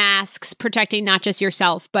masks protecting not just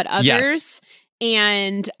yourself, but others. Yes.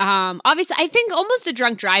 And obviously, I think almost the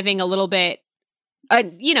drunk driving a little bit,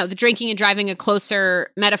 the drinking and driving a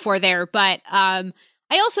closer metaphor there. But I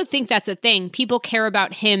also think that's a thing. People care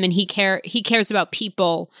about him and he cares about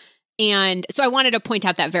people. And so I wanted to point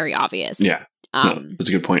out that very obvious. Yeah. That's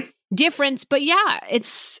a good point. Difference. But yeah,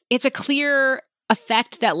 it's a clear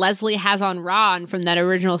effect that Leslie has on Ron from that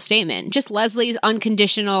original statement. Just Leslie's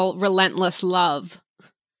unconditional, relentless love.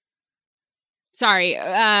 Sorry,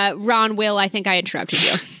 Ron, Will, I think I interrupted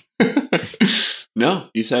you. No,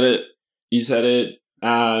 you said it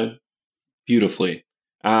beautifully.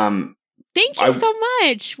 Thank you so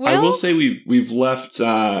much, Will. I will say we've left.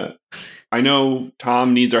 I know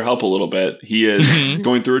Tom needs our help a little bit. He is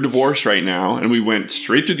going through a divorce right now, and we went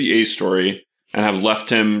straight to the A story and have left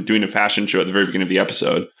him doing a fashion show at the very beginning of the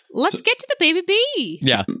episode. Let's get to the baby B.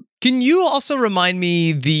 Yeah. Can you also remind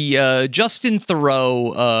me the Justin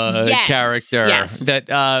Theroux Yes, character? yes. That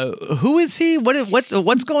who is he?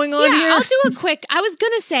 What's going on here? I'll do a quick. I was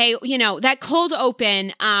gonna say, that cold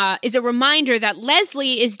open is a reminder that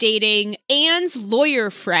Leslie is dating Anne's lawyer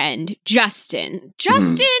friend, Justin.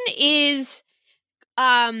 Justin is.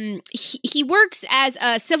 He works as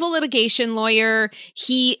a civil litigation lawyer.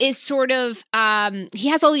 He is sort of, he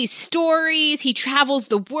has all these stories. He travels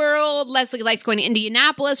the world. Leslie likes going to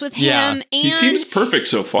Indianapolis with him. Yeah. And He seems perfect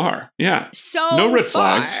so far. Yeah. so No red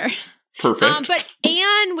far. flags. Perfect. But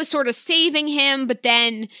Anne was sort of saving him, but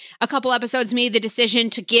then a couple episodes made the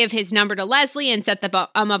decision to give his number to Leslie and set them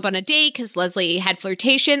up on a date because Leslie had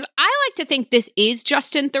flirtations. I like to think this is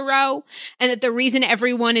Justin Theroux, and that the reason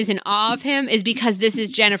everyone is in awe of him is because this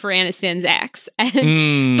is Jennifer Aniston's ex.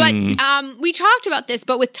 But we talked about this,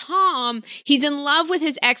 but with Tom, he's in love with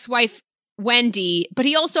his ex-wife, Wendy, but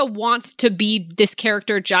he also wants to be this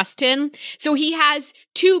character, Justin. So he has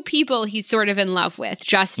two people he's sort of in love with,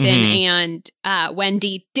 Justin and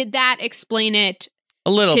Wendy. Did that explain it? A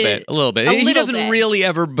little bit. He doesn't bit. really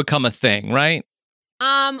ever become a thing, right?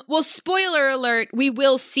 Well, spoiler alert, we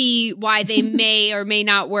will see why they may or may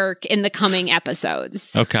not work in the coming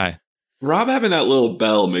episodes. Okay. Rob having that little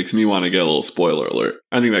bell makes me want to get a little spoiler alert.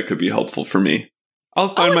 I think that could be helpful for me.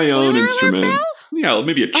 I'll find my own spoiler alert instrument. bell? Yeah,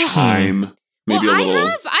 maybe a chime. Maybe well, a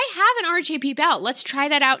little. I have an RJP belt. Let's try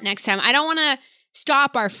that out next time. I don't want to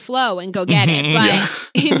stop our flow and go get it, but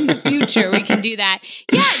in the future we can do that.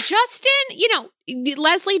 Yeah, Justin,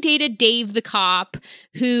 Leslie dated Dave the cop,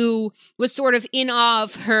 who was sort of in awe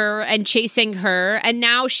of her and chasing her, and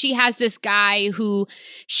now she has this guy who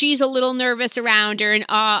she's a little nervous around or in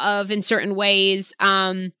awe of in certain ways.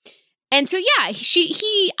 And so, yeah,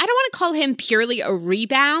 he I don't want to call him purely a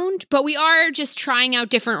rebound, but we are just trying out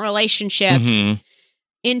different relationships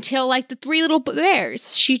until, like, the Three Little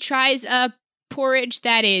Bears. She tries a porridge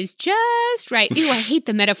that is just right. Ew, I hate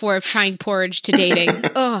the metaphor of trying porridge to dating.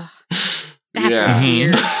 Ugh, that feels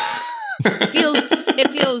weird.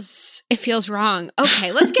 It feels wrong.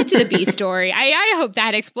 Okay, let's get to the B story. I hope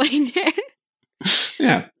that explained it.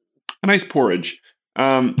 Yeah, a nice porridge.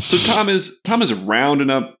 So Tom is rounding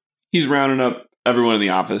up. He's rounding up everyone in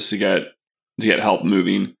the office to get help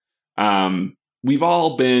moving. We've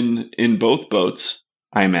all been in both boats,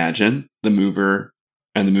 I imagine, the mover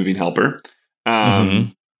and the moving helper.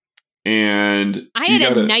 And I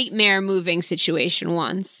had a nightmare moving situation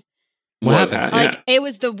once. What happened? It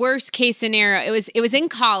was the worst case scenario. It was in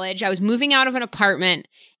college. I was moving out of an apartment,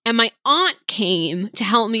 and my aunt came to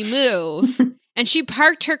help me move, and she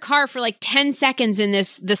parked her car for like 10 seconds in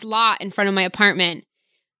this lot in front of my apartment.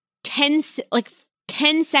 10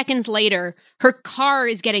 seconds later, her car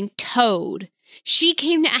is getting towed. She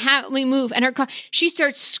came to help me move, and she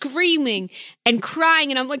starts screaming and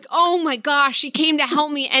crying, and I'm like, oh my gosh, she came to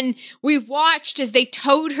help me, and we watched as they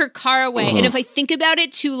towed her car away, and if I think about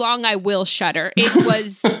it too long, I will shudder. It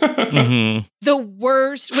was the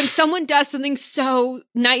worst when someone does something so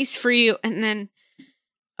nice for you, and then,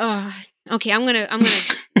 okay, I'm gonna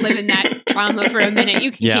live in that trauma for a minute.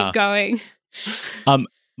 You can keep going.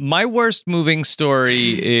 My worst moving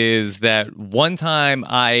story is that one time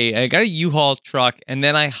I got a U-Haul truck, and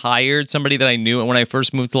then I hired somebody that I knew. And when I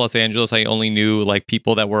first moved to Los Angeles, I only knew like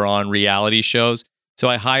people that were on reality shows. So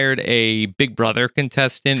I hired a Big Brother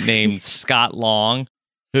contestant named Scott Long,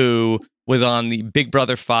 who was on the Big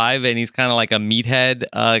Brother 5, and he's kind of like a meathead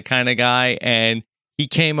kind of guy. And he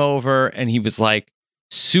came over, and he was like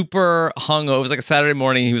super hungover. It was like a Saturday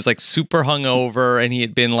morning. He was like super hungover, and he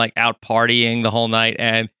had been like out partying the whole night.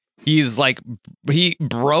 And he's like, he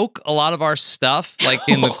broke a lot of our stuff like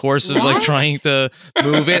in the course of like trying to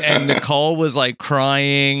move it. And Nicole was like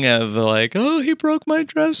crying of like, oh, he broke my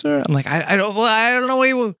dresser. I'm like, I don't know what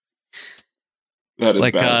he. That is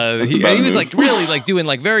like bad. he was like really like doing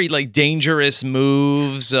like very like dangerous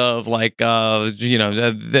moves of like I don't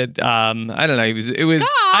know. It was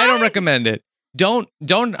Scott! I don't recommend it. Don't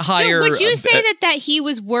hire. So would you say that he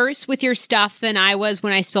was worse with your stuff than I was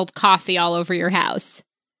when I spilled coffee all over your house?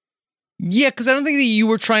 Yeah, because I don't think that you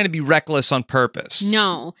were trying to be reckless on purpose.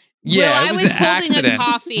 No. Yeah, well, it was I was an holding accident. a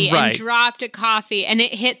coffee and dropped a coffee, and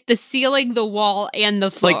it hit the ceiling, the wall, and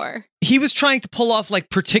the floor. He was trying to pull off like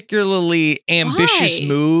particularly ambitious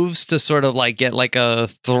moves to sort of like get like a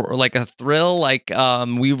thrill. Like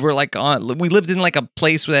we were like we lived in like a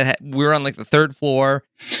place where we were on like the third floor,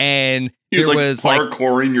 and he was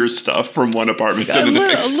parkouring your stuff from one apartment to the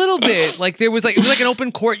next. A little bit. Like there was like it was like an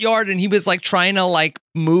open courtyard, and he was like trying to like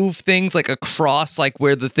move things like across like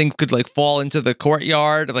where the things could like fall into the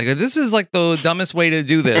courtyard. Like this is like the dumbest way to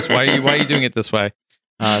do this. Why are you doing it this way?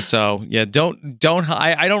 So yeah, I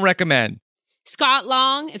don't recommend. Scott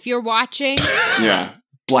Long, if you're watching, Yeah.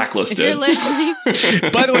 Blacklisted. if you're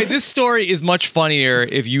listening, By the way, this story is much funnier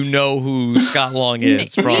if you know who Scott Long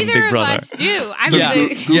is from neither Big of Brother. us do. I'm Yeah.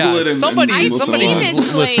 the, Google it and somebody listen who's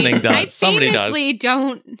along. listening does. I Somebody does. famously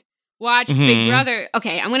don't watch Big Mhm. Brother.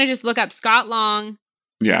 Okay, I'm gonna just look up Scott Long.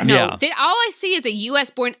 Yeah. No, Yeah. all I see is a U.S.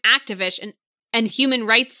 born activist and human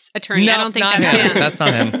rights attorney. I No, don't think not that's him. him. That's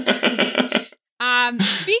not him.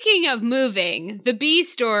 Speaking of moving, the B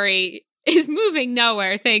story is moving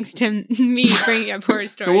nowhere thanks to me bringing up horror It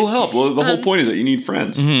stories. will help. Well, the whole point is that you need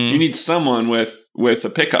friends. Mhm. You need someone with a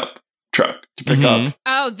pickup truck to pick Mhm. up.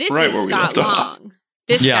 Oh, this Right is where we Scott left off. Long.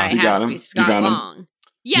 This Yeah. guy You has got to him? be You Scott found him? Long.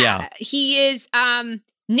 Yeah, he is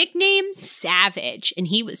nicknamed Savage, and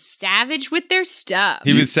he was savage with their stuff.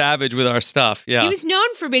 He was savage with our stuff. Yeah. He was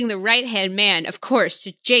known for being the right-hand man, of course,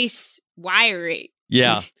 to Jace Wiry.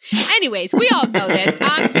 Yeah. Anyways, we all know this.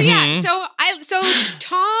 So yeah, Mhm. so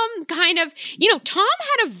Tom kind of, Tom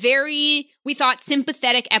had a very, we thought,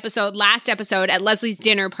 sympathetic last episode at Leslie's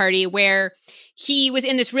dinner party where he was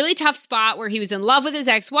in this really tough spot where he was in love with his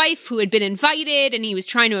ex-wife who had been invited and he was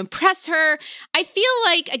trying to impress her. I feel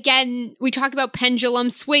like, again, we talk about pendulum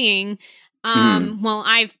swinging. Well,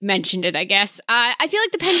 I've mentioned it, I guess. I feel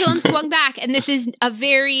like the pendulum swung back, and this is a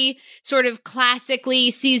very sort of classically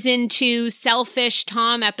season 2 selfish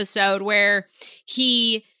Tom episode where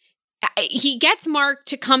he gets Mark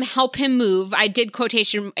to come help him move. I did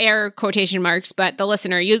quotation marks, but the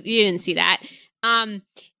listener, you didn't see that.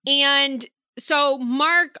 And so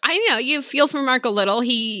Mark, I know you feel for Mark a little.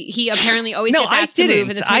 He apparently always No, gets I asked to move. In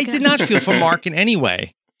didn't. the I pickup. did not feel for Mark in any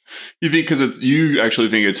way. You think you actually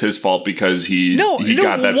think it's his fault because he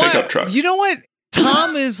got that pickup truck. You know what?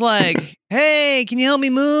 Tom is like, "Hey, can you help me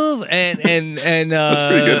move?" And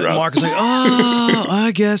That's pretty good, Rob. Mark's like, "Oh,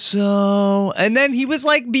 I guess so." And then he was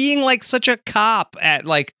like being like such a cop at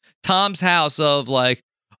like Tom's house of like,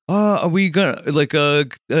 "Are we gonna like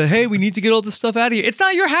hey, we need to get all this stuff out of here." It's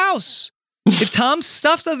not your house. If Tom's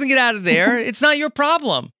stuff doesn't get out of there, it's not your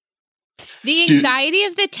problem. The anxiety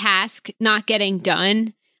of the task not getting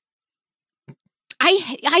done.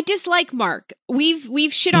 I dislike Mark.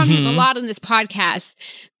 We've shit on him a lot on this podcast,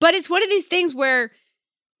 but it's one of these things where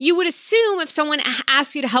you would assume if someone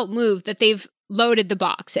asks you to help move that they've loaded the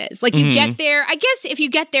boxes. Like you get there. I guess if you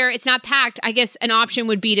get there, it's not packed. I guess an option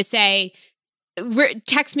would be to say,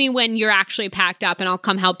 text me when you're actually packed up and I'll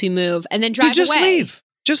come help you move and then drive Just away. leave.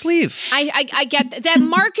 Just leave. I get that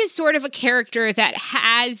Mark is sort of a character that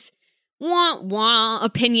has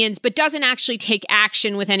opinions, but doesn't actually take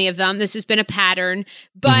action with any of them. This has been a pattern,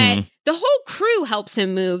 but the whole crew helps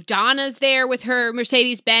him move. Donna's there with her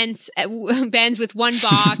Mercedes-Benz with one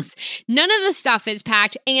box. None of the stuff is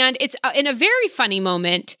packed, and it's in a very funny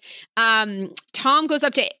moment. Tom goes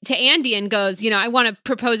up to Andy and goes, I want to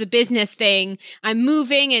propose a business thing. I'm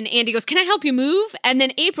moving, and Andy goes, "Can I help you move?" And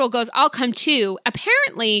then April goes, "I'll come too."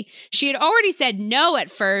 Apparently, she had already said no at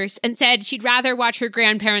first and said she'd rather watch her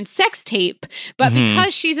grandparents' sex tape, but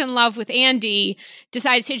because she's in love with Andy,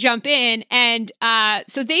 decides to jump in, and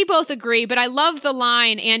so they both agree. But I love the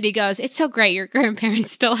line Andy goes, "It's so great your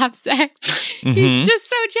grandparents still have sex." He's just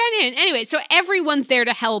so genuine. Anyway, so everyone's there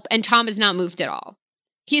to help, and Tom has not moved at all.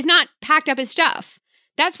 He's not packed up his stuff.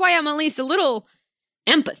 That's why I'm at least a little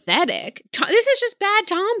empathetic. This is just bad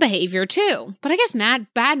Tom behavior too. But I guess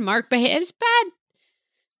bad Mark behavior is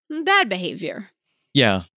bad behavior.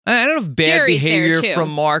 Yeah. I don't know if bad Jerry's there, behavior too. from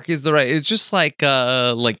Mark is the right. It's just like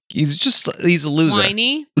he's a loser.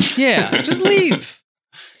 Whiny. Yeah, just leave.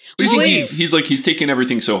 Just leave. He's taking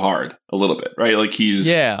everything so hard a little bit, right? Like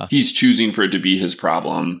he's choosing for it to be his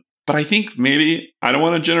problem. But I think maybe, I don't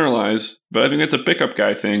want to generalize, but I think that's a pickup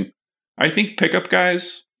guy thing. I think pickup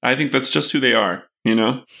guys, I think that's just who they are,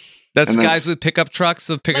 That's And guys with pickup trucks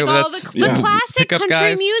of pickup. Like all that's the classic pickup country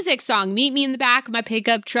guys. music song. Meet me in the back of my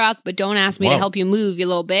pickup truck, but don't ask me to Whoa. help you move, you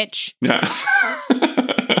little bitch. Yeah.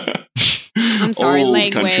 I'm sorry, Old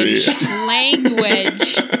language. country.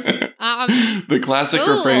 Language. The classic Ugh.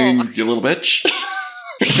 refrain, you little bitch.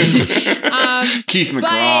 Keith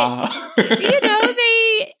McGraw.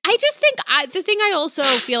 I just think the thing I also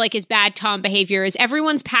feel like is bad Tom behavior is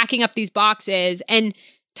everyone's packing up these boxes and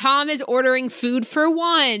Tom is ordering food for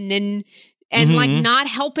one and like not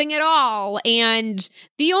helping at all. And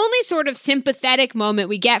the only sort of sympathetic moment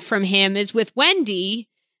we get from him is with Wendy,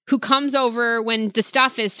 who comes over when the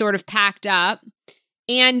stuff is sort of packed up.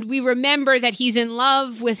 And we remember that he's in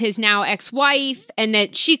love with his now ex-wife and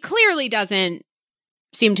that she clearly doesn't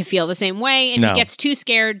seem to feel the same way. And No. he gets too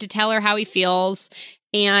scared to tell her how he feels.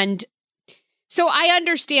 And So I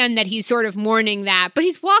understand that he's sort of mourning that, but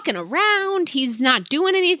he's walking around. He's not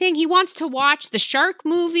doing anything. He wants to watch the shark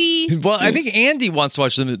movie. Well, I think Andy wants to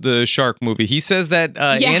watch the shark movie. He says that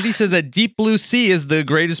Andy says that Deep Blue Sea is the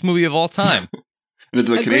greatest movie of all time. And it's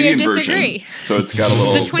the Canadian version, so it's got a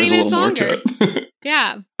little, the 20 minutes more longer. to it.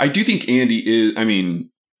 Yeah. I do think Andy is, I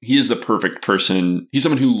mean, he is the perfect person. He's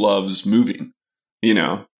someone who loves moving, you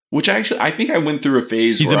know, which I think I went through a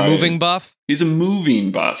phase He's where a moving buff? He's a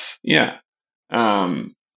moving buff. Yeah.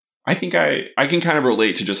 I think I can kind of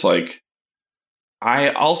relate to just like,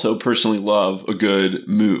 I also personally love a good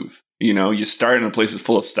move. You know, you start in a place that's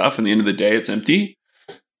full of stuff and the end of the day, it's empty.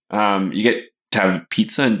 You get to have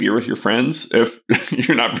pizza and beer with your friends if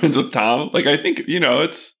you're not friends with Tom. Like, I think, you know,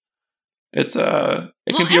 it can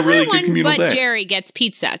be a really good communal day. But Jerry gets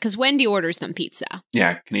pizza because Wendy orders them pizza.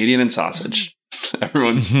 Yeah, Canadian and sausage.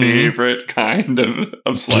 Everyone's favorite kind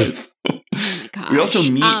of slice. Oh my gosh. We also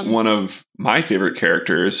meet one of my favorite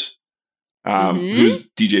characters, who's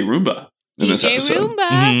DJ Roomba in this episode.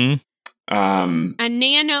 DJ Roomba. A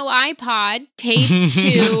nano iPod taped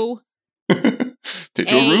to a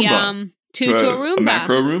Roomba. To a Roomba. A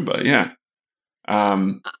macro Roomba, yeah.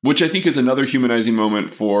 Which I think is another humanizing moment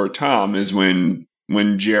for Tom is when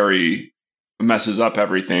Jerry messes up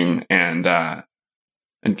everything and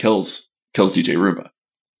kills DJ Roomba.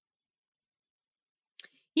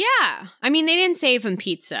 Yeah. I mean, they didn't save him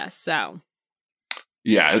pizza, so.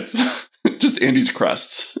 Yeah, it's just Andy's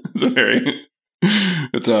crusts.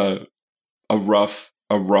 It's a rough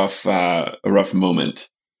moment.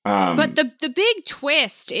 But the big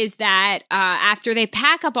twist is that after they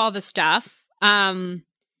pack up all the stuff, Tom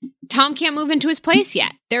can't move into his place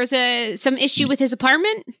yet. There's some issue with his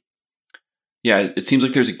apartment. Yeah, it seems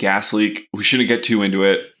like there's a gas leak. We shouldn't get too into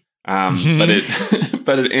it,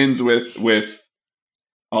 but it ends with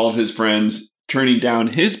all of his friends turning down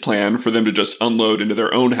his plan for them to just unload into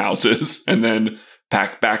their own houses and then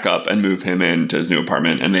pack back up and move him into his new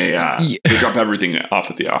apartment. And they drop everything off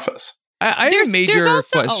at the office. I have a major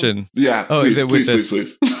question. Yeah,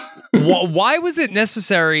 please. Why was it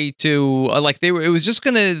necessary to it was just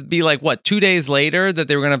going to be like what 2 days later that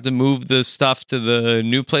they were going to have to move the stuff to the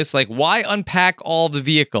new place? Like, why unpack all the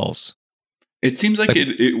vehicles? It seems like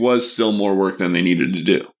it was still more work than they needed to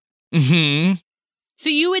do. Mm-hmm. So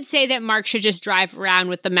you would say that Mark should just drive around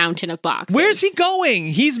with the mountain of boxes. Where's he going?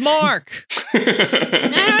 He's Mark. No.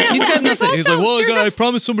 He's got nothing. He's like, well, I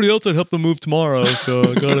promised somebody else I'd help them move tomorrow, so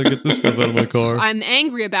I gotta get this stuff out of my car. I'm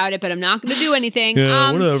angry about it, but I'm not going to do anything.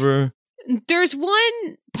 Yeah, whatever. There's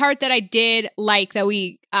one part that I did like that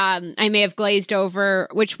I may have glazed over,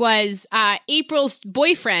 which was April's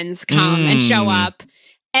boyfriends come and show up,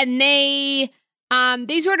 and they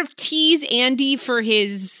sort of tease Andy for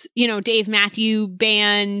his, Dave Matthew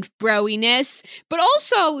Band broiness, but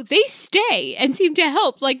also they stay and seem to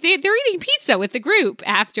help. Like they're eating pizza with the group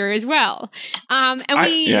after as well.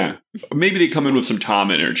 Maybe they come in with some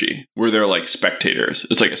Tom energy where they're like spectators.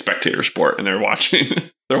 It's like a spectator sport, and they're watching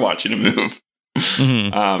a move.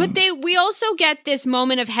 Mm-hmm. But we also get this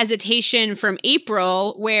moment of hesitation from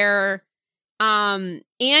April where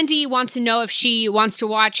Andy wants to know if she wants to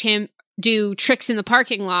watch him do tricks in the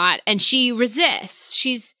parking lot, and she resists.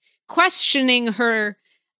 She's questioning her,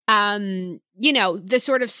 the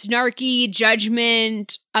sort of snarky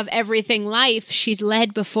judgment of everything life she's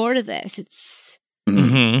led before to this. It's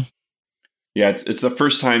yeah, it's the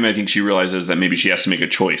first time I think she realizes that maybe she has to make a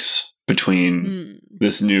choice between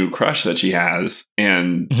this new crush that she has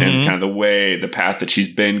and kind of the path that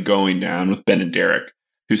she's been going down with Ben and Derek,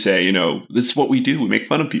 who say, this is what we do. We make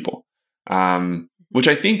fun of people. Which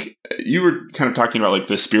I think you were kind of talking about like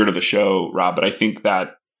the spirit of the show, Rob, but I think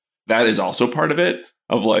that is also part of it,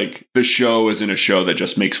 of like the show isn't a show that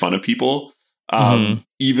just makes fun of people.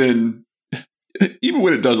 Even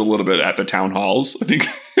when it does a little bit at the town halls, I think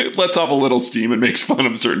it lets off a little steam and makes fun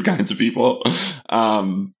of certain kinds of people.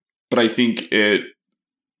 But I think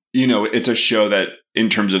it's a show that in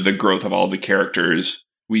terms of the growth of all the characters,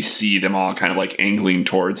 we see them all kind of like angling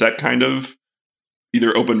towards that kind of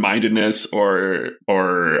either open-mindedness or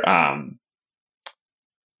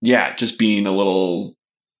just being a little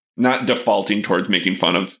not defaulting towards making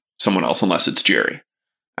fun of someone else unless it's Jerry.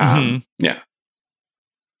 Yeah.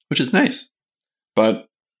 Which is nice. But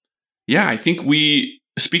yeah, I think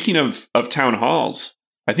speaking of town halls,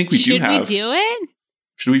 I think we do have... Should we do it?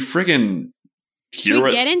 Should we friggin' hear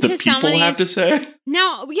what the people have to say?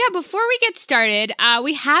 Now, yeah, before we get started,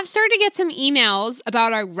 we have started to get some emails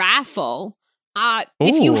about our raffle.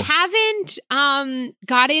 If you haven't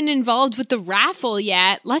gotten involved with the raffle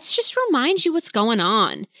yet, let's just remind you what's going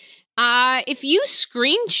on. If you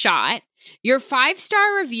screenshot your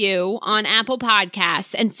 5-star review on Apple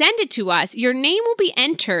Podcasts and send it to us, your name will be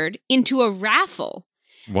entered into a raffle.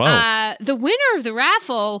 Whoa. The winner of the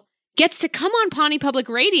raffle gets to come on Pawnee Public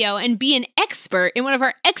Radio and be an expert in one of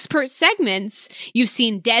our expert segments. You've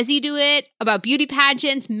seen Desi do it about beauty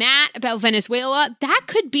pageants, Matt about Venezuela. That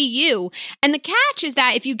could be you. And the catch is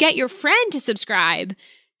that if you get your friend to subscribe,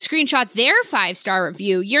 screenshot their 5-star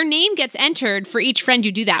review, your name gets entered for each friend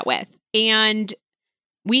you do that with. And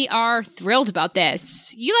we are thrilled about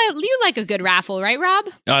this. You like a good raffle, right, Rob?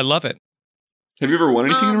 I love it. Have you ever won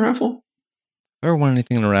anything in a raffle? Ever won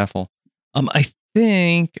anything in a raffle? I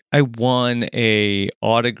think I won a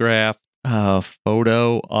autographed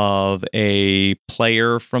photo of a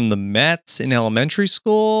player from the Mets in elementary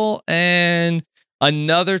school, and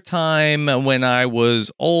another time when I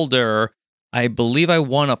was older, I believe I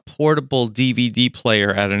won a portable DVD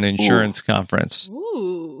player at an insurance conference.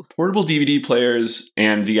 Ooh. Portable DVD players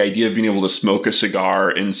and the idea of being able to smoke a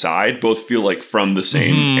cigar inside both feel like from the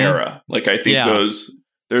same era. Like I think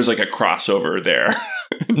there's like a crossover there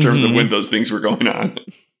in terms of when those things were going on.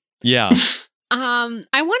 Yeah.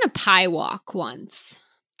 I won a pie walk once.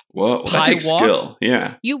 Whoa, that takes skill.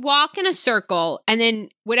 Yeah. You walk in a circle, and then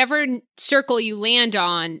whatever circle you land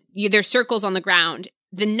on, there's circles on the ground.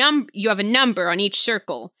 You have a number on each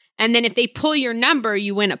circle, and then if they pull your number,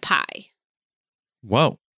 you win a pie.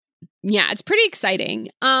 Whoa. Yeah, it's pretty exciting.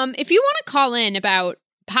 If you want to call in about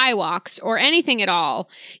pie walks or anything at all,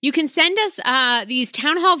 you can send us these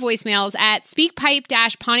town hall voicemails at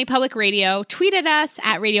speakpipe-Pawnee Public Radio, tweet at us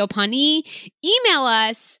at Radio Pawnee, email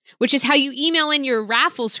us, which is how you email in your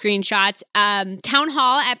raffle screenshots,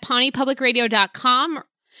 townhall@pawneepublicradio.com,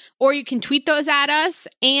 or you can tweet those at us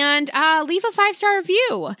and leave a 5-star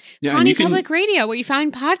review. Yeah, Pawnee Public Radio, where you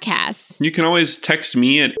find podcasts. You can always text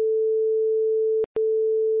me at...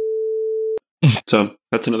 So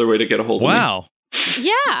that's another way to get a hold of me. Wow.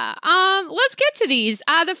 Yeah. Let's get to these.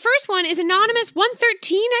 The first one is Anonymous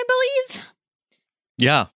 113, I believe.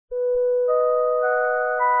 Yeah.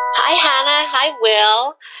 Hi, Hannah. Hi,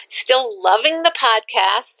 Will. Still loving the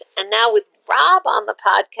podcast. And now with Rob on the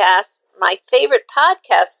podcast, my favorite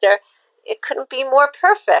podcaster, it couldn't be more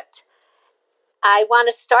perfect. I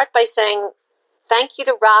want to start by saying thank you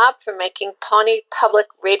to Rob for making Pawnee Public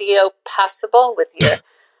Radio possible with your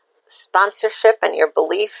sponsorship and your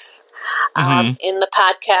belief in the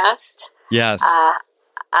podcast. Yes.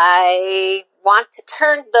 I want to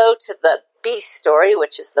turn, though, to the B story,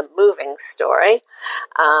 which is the moving story.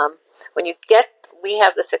 We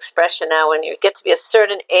have this expression now, when you get to be a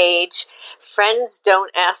certain age, friends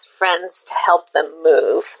don't ask friends to help them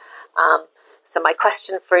move. So my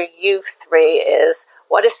question for you three is,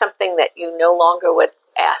 what is something that you no longer would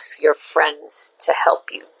ask your friends to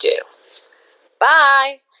help you do?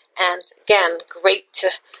 Bye. And again, great to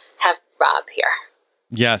have Rob here.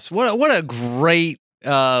 Yes. What a great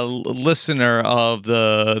listener of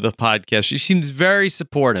the podcast. She seems very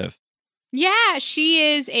supportive. Yeah,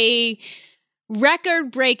 she is a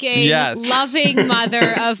record-breaking, loving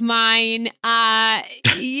mother of mine.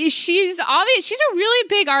 She's a really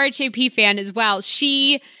big RHAP fan as well.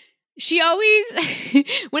 She always,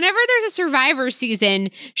 whenever there's a Survivor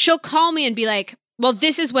season, she'll call me and be like, well,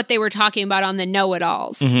 this is what they were talking about on the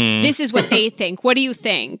Know-It-Alls. This is what they think. What do you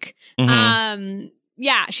think?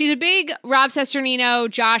 Yeah, she's a big Rob Cesternino,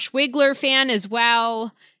 Josh Wigler fan as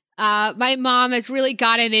well. My mom has really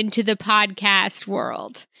gotten into the podcast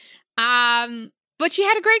world. But she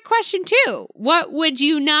had a great question too. What would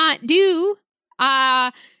you not do?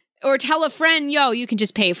 Or tell a friend, yo, you can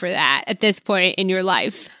just pay for that at this point in your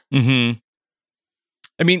life. I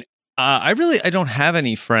mean, I don't have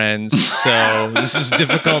any friends, so this is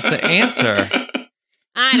difficult to answer.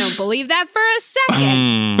 I don't believe that for a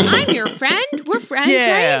second. I'm your friend. We're friends,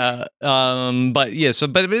 right? But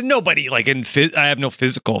nobody like I have no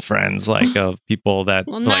physical friends like of people that.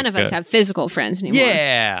 Well, none of us have physical friends anymore.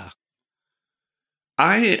 Yeah.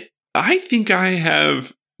 I think I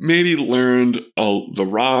have maybe learned the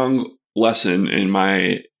wrong lesson in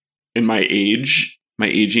my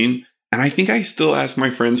aging, and I think I still ask my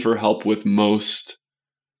friends for help with most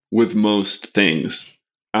things.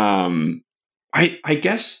 I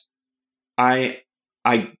guess I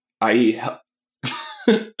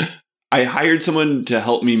hired someone to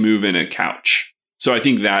help me move in a couch. So I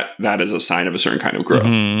think that is a sign of a certain kind of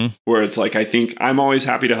growth, where it's like, I think I'm always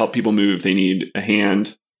happy to help people move if they need a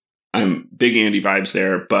hand. I'm big Andy vibes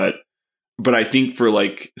there, but I think for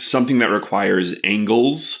like something that requires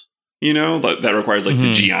angles, that requires like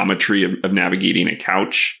the geometry of navigating a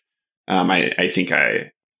couch. I think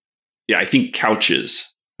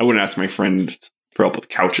couches. I wouldn't ask my friend for help with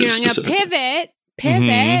couches specifically.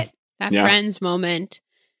 Pivot. That Yeah. friends moment.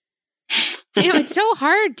 It's so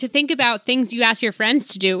hard to think about things you ask your friends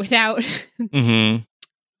to do without Mm-hmm.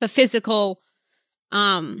 the physical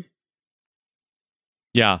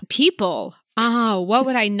Yeah. people. Oh, what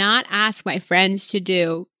would I not ask my friends to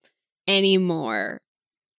do anymore?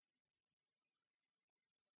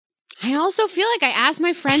 I also feel like I ask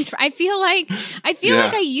my friends for, I feel like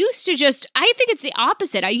I used to I think it's the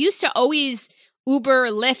opposite. I used to always Uber,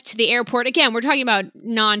 Lyft to the airport. Again, we're talking about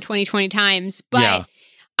non-2020 times, but Yeah.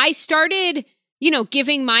 I started,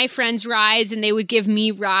 giving my friends rides and they would give me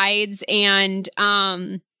rides, and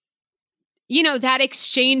that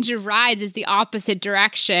exchange of rides is the opposite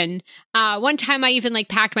direction. One time I even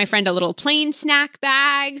packed my friend a little plane snack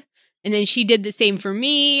bag, and then she did the same for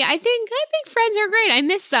me. I think friends are great. I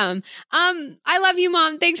miss them. I love you,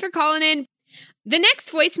 Mom. Thanks for calling in. The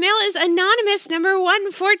next voicemail is anonymous number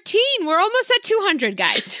 114. We're almost at 200,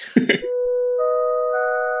 guys.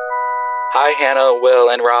 Hi, Hannah, Will,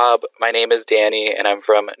 and Rob. My name is Danny, and I'm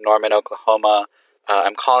from Norman, Oklahoma.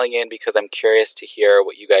 I'm calling in because I'm curious to hear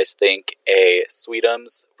what you guys think a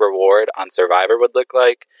Sweetums reward on Survivor would look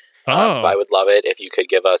like. So I would love it if you could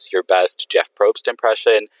give us your best Jeff Probst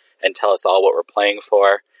impression and tell us all what we're playing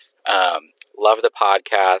for. Love the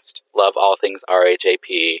podcast. Love all things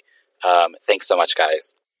RHAP. Thanks so much,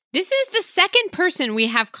 guys. This is the second person we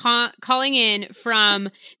have calling in from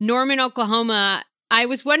Norman, Oklahoma. I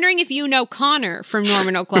was wondering if you know Connor from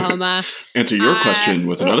Norman, Oklahoma. Answer your question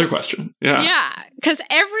with another question. Yeah. Yeah, because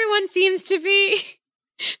everyone seems to be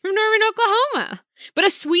from Norman, Oklahoma. But a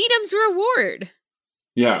Sweetums reward.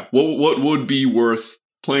 Yeah. What would be worth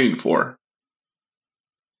playing for?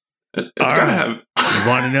 It's gotta have. You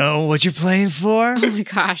want to know what you're playing for? Oh my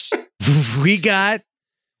gosh. We got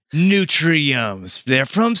Nutriums. They're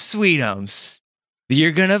from Sweetums.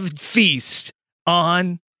 You're going to feast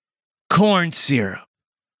on corn syrup,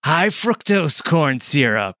 high fructose corn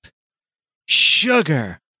syrup,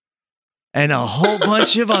 sugar, and a whole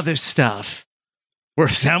bunch of other stuff.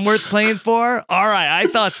 Sound worth playing for? All right, I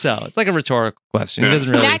thought so. It's like a rhetorical question. It doesn't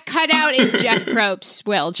really. That cutout is Jeff Probst,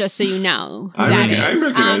 Will, just so you know. I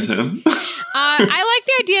recognize him. I like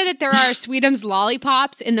the idea that there are Sweetums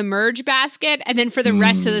lollipops in the merge basket, and then for the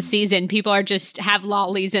rest of the season, people are just have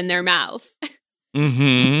lollies in their mouth.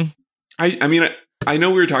 Mm-hmm. I mean, I know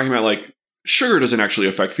we were talking about sugar doesn't actually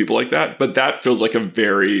affect people like that, but that feels like a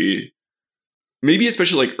very, maybe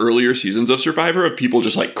especially earlier seasons of Survivor, of people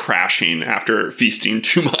just crashing after feasting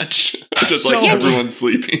too much. Just everyone's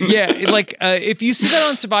sleeping. Yeah, if you see that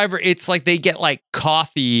on Survivor, it's they get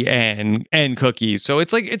coffee and cookies. So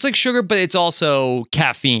it's like sugar, but it's also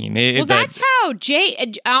caffeine. That's how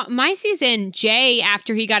Jay, my season, Jay,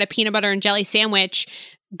 after he got a peanut butter and jelly sandwich,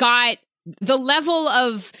 got the level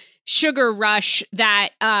of sugar rush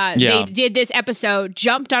that they did this episode,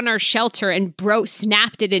 jumped on our shelter and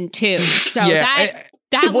snapped it in two. So that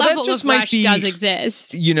level of rush does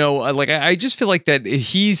exist. I just feel like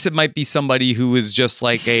that might be somebody who is just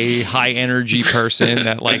a high energy person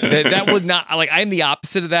that that would not I'm the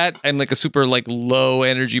opposite of that. I'm a super low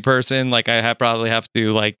energy person. I probably have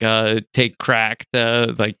to take crack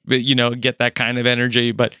to get that kind of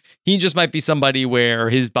energy. But he just might be somebody where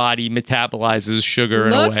his body metabolizes sugar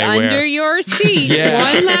in a way under your seat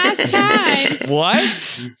one last time.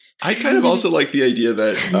 What? I kind of also like the idea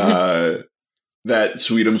that that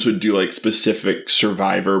Sweetums would do specific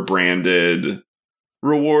Survivor branded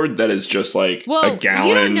reward that is just a gallon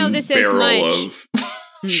you don't know this barrel as of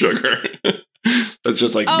sugar. That's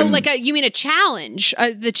just you mean a challenge?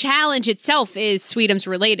 The challenge itself is Sweetums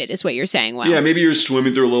related, is what you're saying. Wow. Yeah, maybe you're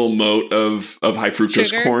swimming through a little moat of high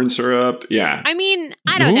fructose sugar? Corn syrup. Yeah. I mean,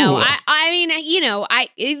 I don't know.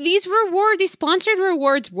 These sponsored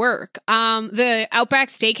rewards work. The Outback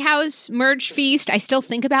Steakhouse merge feast, I still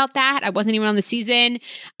think about that. I wasn't even on the season.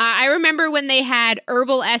 I remember when they had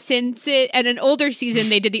herbal essence at an older season.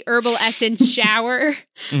 They did the herbal essence shower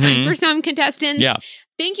for some contestants. Yeah.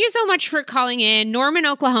 Thank you so much for calling in. Norman,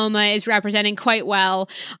 Oklahoma is representing quite well.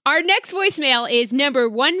 Our next voicemail is number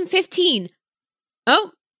 115.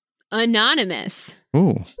 Oh, anonymous.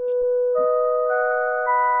 Ooh.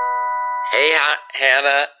 Hey,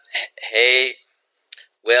 Hannah. Hey,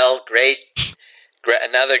 Will. Great.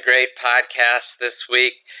 Another great podcast this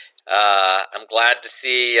week. I'm glad to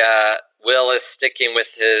see Will is sticking with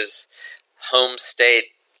his home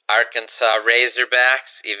state, Arkansas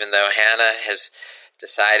Razorbacks, even though Hannah has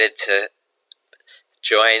decided to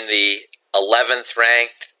join the 11th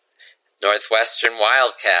ranked Northwestern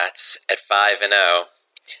Wildcats at 5-0.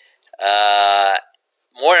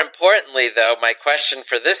 More importantly, though, my question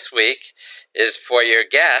for this week is for your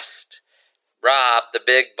guest, Rob, the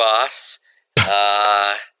big boss.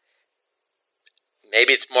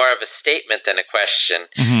 maybe it's more of a statement than a question.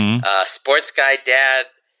 Mm-hmm. Sports Guy Dad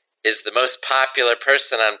is the most popular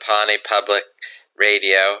person on Pawnee Public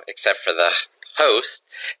Radio, except for the host.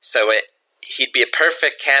 So he'd be a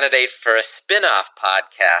perfect candidate for a spin-off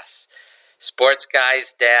podcast, Sports Guy's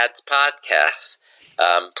Dad's Podcast.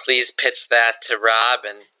 Please pitch that to Rob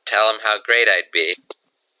and tell him how great I'd be.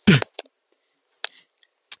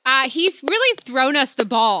 He's really thrown us the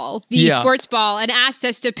ball, the sports ball, and asked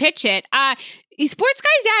us to pitch it. Sports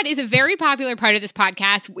Guy's Dad is a very popular part of this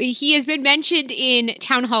podcast. He has been mentioned in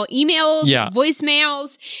town hall emails,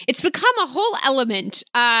 voicemails. It's become a whole element.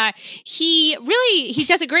 He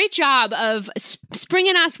does a great job of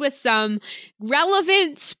springing us with some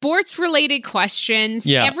relevant sports-related questions.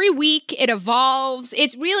 Yeah. Every week it evolves.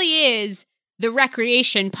 It really is the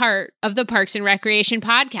recreation part of the Parks and Recreation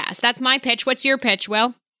podcast. That's my pitch. What's your pitch,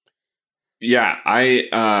 Will? Yeah,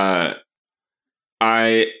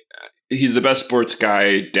 he's the best sports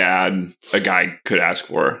guy dad a guy could ask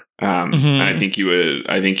for. And I think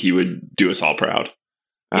he would do us all proud.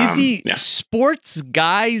 Is he sports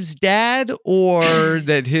guy's dad, or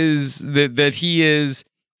that he is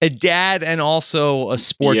a dad and also a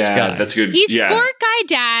sports guy? Yeah, that's good. He's sport guy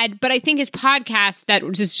dad, but I think his podcast that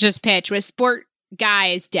was just pitched was sport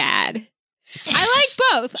guy's dad. I like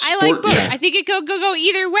both. Yeah. I think it could go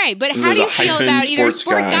either way. But how do you feel about either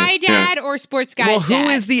sport guy dad or sports guy dad? Well, who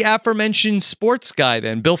is the aforementioned sports guy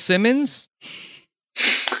then? Bill Simmons?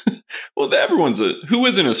 Well, who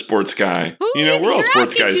isn't a sports guy? We're all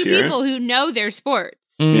sports guys here. People who know their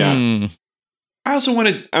sports. Yeah. I also want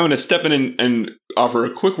to step in and offer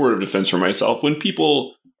a quick word of defense for myself. When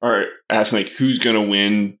people are asking like who's going to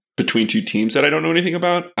win between two teams that I don't know anything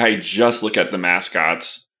about, I just look at the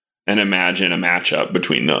mascots and imagine a matchup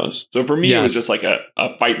between those. So for me, it was just like a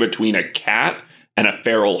fight between a cat and a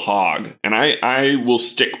feral hog. And I will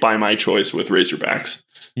stick by my choice with Razorbacks.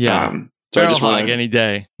 Yeah. So feral I just want hog any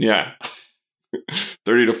day. Yeah.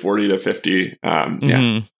 30 to 40 to 50.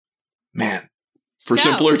 Yeah. Man. For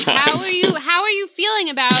simpler times. How are you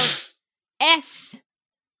feeling about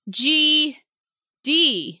SGD?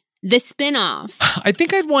 The spinoff. I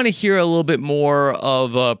think I'd want to hear a little bit more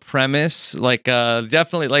of a premise. Like,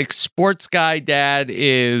 definitely, like Sports Guy Dad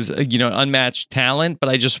is, unmatched talent, but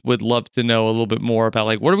I just would love to know a little bit more about,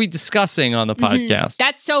 like, what are we discussing on the podcast?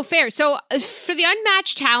 That's so fair. So, for the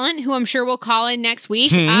unmatched talent, who I'm sure we'll call in next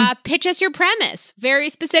week, pitch us your premise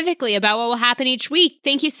very specifically about what will happen each week.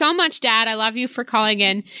 Thank you so much, Dad. I love you for calling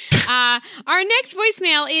in. Our next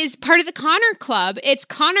voicemail is part of the Connor Club. It's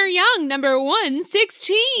Connor Young, number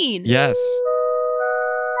 116. Yes.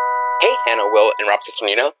 Hey, Hannah, Will, and Rob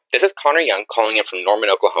Cicciolino. This is Connor Young calling in from Norman,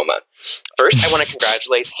 Oklahoma. First, I want to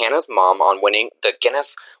congratulate Hannah's mom on winning the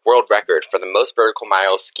Guinness World Record for the most vertical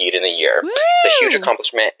miles skied in a year. Woo! It's a huge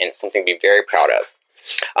accomplishment and something to be very proud of.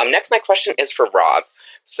 Next, my question is for Rob.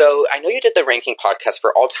 So, I know you did the ranking podcast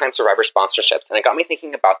for all-time Survivor sponsorships, and it got me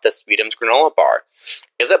thinking about the Sweetums granola bar.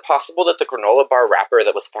 Is it possible that the granola bar wrapper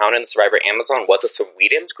that was found in the Survivor Amazon was a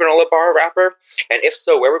Sweetums granola bar wrapper? And if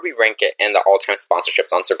so, where would we rank it in the all-time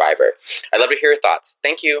sponsorships on Survivor? I'd love to hear your thoughts.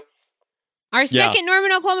 Thank you. Our second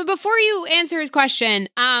Norman, Oklahoma. Before you answer his question,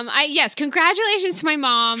 congratulations to my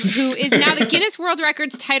mom, who is now the Guinness World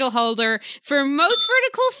Records title holder for most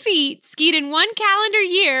vertical feet skied in one calendar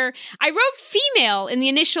year. I wrote female in the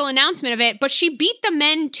initial announcement of it, but she beat the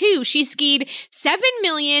men too. She skied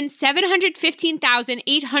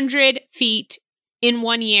 7,715,800 feet in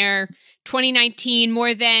 1 year. 2019,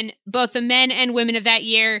 more than both the men and women of that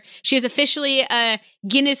year. She is officially a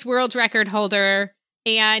Guinness World Record holder.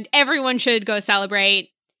 And everyone should go celebrate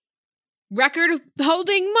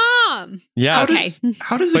record-holding mom. Yeah.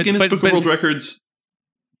 How does the Guinness Book of World Records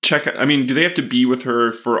check? I mean, do they have to be with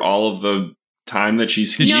her for all of the time that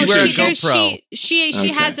she's skiing? She wear a GoPro?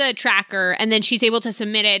 She has a tracker, and then she's able to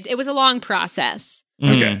submit it. It was a long process.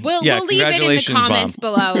 Okay. We'll leave it in the comments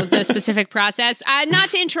below, the specific process. Not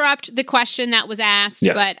to interrupt the question that was asked,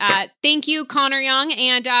 but thank you, Connor Young.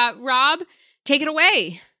 And Rob, take it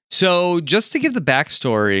away. So just to give the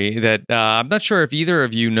backstory that I'm not sure if either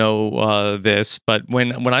of you know this, but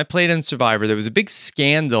when I played in Survivor, there was a big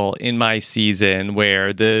scandal in my season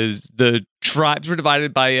where the tribes were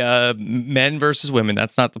divided by men versus women.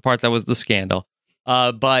 That's not the part that was the scandal.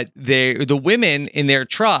 But the women in their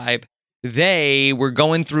tribe, they were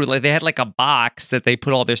going through, like, they had like a box that they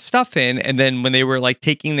put all their stuff in. And then when they were like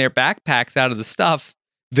taking their backpacks out of the stuff,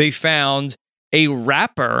 they found a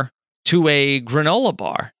wrapper to a granola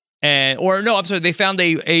bar. They found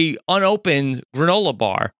a unopened granola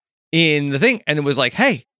bar in the thing, and it was like,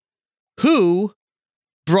 hey, who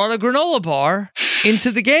brought a granola bar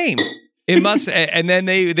into the game? It must, and then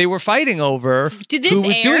they were fighting over Did this who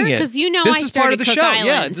was air? doing it. Because This I is started part of the Cook show. Island.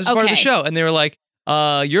 Yeah, this is part of the Okay. show. And they were like,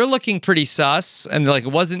 "You're looking pretty sus," and they're like,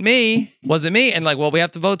 "It wasn't me, wasn't me." And like, well, we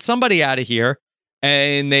have to vote somebody out of here.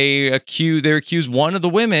 And they accused one of the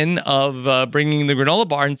women of bringing the granola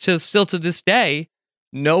bar, and still to this day,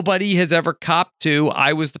 nobody has ever copped to.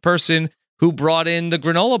 I was the person who brought in the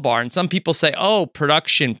granola bar, and some people say, "Oh,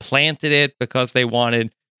 production planted it because they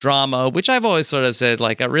wanted drama," which I've always sort of said,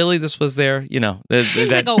 like, really, this was their,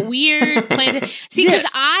 Seems like a weird plan. See, because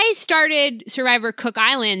I started Survivor Cook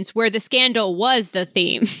Islands where the scandal was the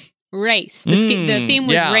theme. Race. The theme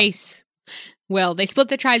was race. Well, they split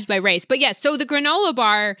the tribes by race. But yes, so the granola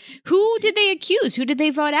bar, who did they accuse? Who did they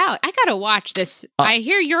vote out? I got to watch this. I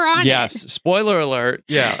hear you're on it. Yes, spoiler alert.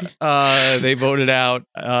 Yeah, they voted out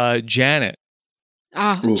Janet.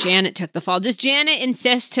 Oh, Oof. Janet took the fall. Does Janet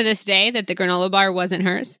insist to this day that the granola bar wasn't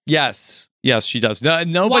hers? Yes, she does. No,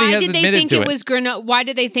 nobody Why has did they admitted think to it was Why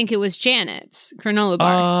did they think it was Janet's granola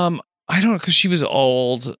bar? I don't know, because she was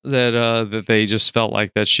old. That they just felt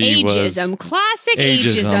like that she was Classic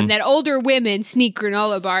ageism. That older women sneak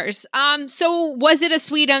granola bars. So was it a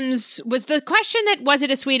Sweetums? Was the question that was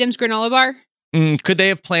it a Sweetums granola bar? Could they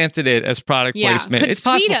have planted it as product placement? Could It's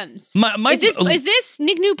possible. Sweetums? Is this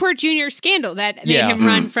Nick Newport Jr. scandal that made him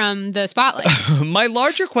run from the spotlight? My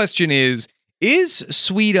larger question is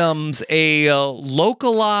Sweetums a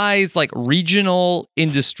localized, like, regional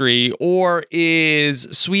industry, or is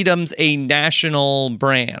Sweetums a national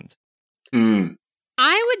brand?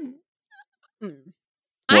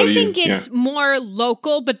 I think it's more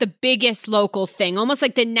local, but the biggest local thing, almost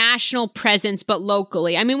like the national presence, but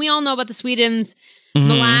locally. I mean, we all know about the Sweetums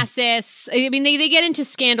molasses. I mean, they get into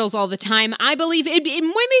scandals all the time. I believe it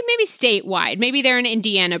maybe statewide. Maybe they're an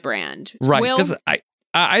Indiana brand, right? Because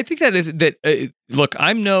I think that look,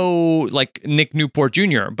 I'm no like Nick Newport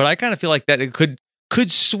Jr., but I kind of feel like that it could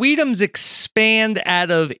Sweetums expand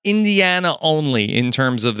out of Indiana only in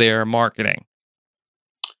terms of their marketing.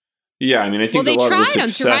 Yeah, I mean, I think they a lot tried of the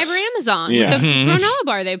success, on Survivor Amazon with the granola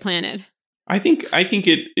bar they planted. I think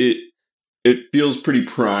it feels pretty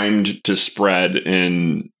primed to spread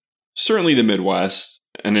in certainly the Midwest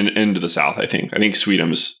and into the South. I think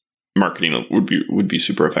Sweetums marketing would be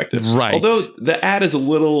super effective. Right. Although the ad is a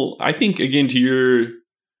little, I think, again,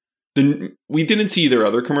 we didn't see their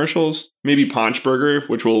other commercials. Maybe Paunch Burger,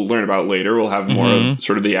 which we'll learn about later, will have more of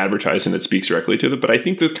sort of the advertising that speaks directly to them. But I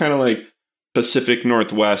think the kind of like Pacific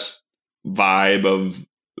Northwest vibe of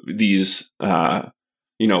these,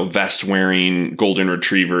 vest wearing golden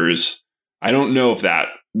retrievers. I don't know if they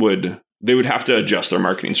would have to adjust their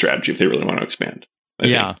marketing strategy if they really want to expand.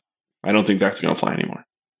 I don't think that's going to fly anymore.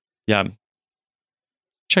 Yeah.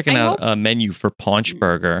 Checking out a menu for Paunch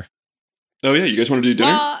Burger. Oh yeah, you guys want to do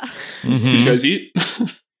dinner? Can you guys eat?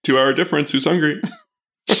 2-hour difference. Who's hungry?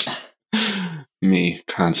 Me,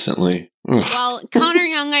 constantly. Ugh. Well, Connor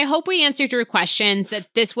Young, I hope we answered your questions. That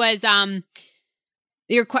this was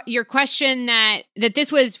your question that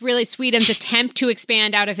this was really Sweetums' attempt to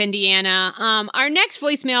expand out of Indiana. Our next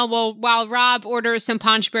voicemail, while Rob orders some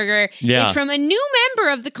Paunch Burger, is from a new member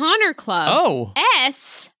of the Connor Club. Oh,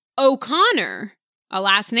 S. O'Connor, a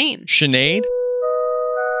last name. Sinead.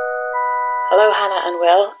 Hello, Hannah and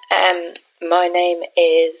Will. My name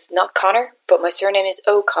is not Connor, but my surname is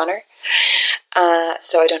O'Connor.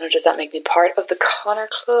 So I don't know, does that make me part of the Connor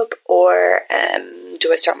Club, or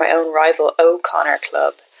do I start my own rival O'Connor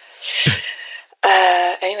Club?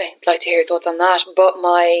 Anyway, I'd like to hear your thoughts on that. But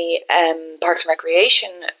my Parks and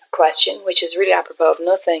Recreation question, which is really apropos of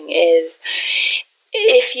nothing, is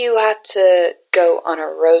if you had to go on a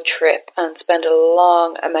road trip and spend a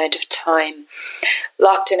long amount of time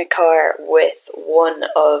locked in a car with one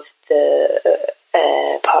of the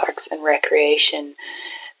Parks and Recreation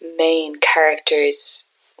main characters,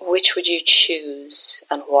 which would you choose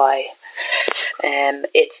and why?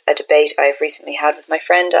 It's a debate I've recently had with my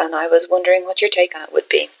friend, and I was wondering what your take on it would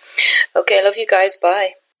be. Okay, love you guys.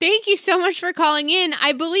 Bye. Thank you so much for calling in.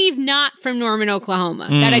 I believe not from Norman, Oklahoma.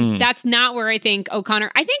 That's not where I think O'Connor.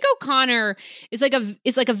 I think O'Connor is like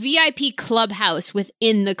a VIP clubhouse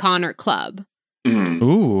within the Connor Club.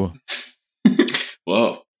 Ooh.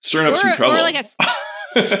 Whoa. Stirring up some trouble. Or like a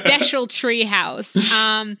special tree house.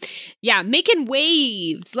 Making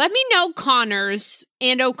waves. Let me know, Connors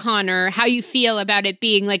and O'Connor, how you feel about it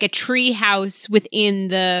being like a tree house within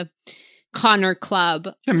the Connor Club.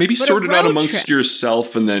 Yeah, maybe sort it out amongst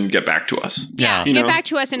yourself and then get back to us. Yeah, get back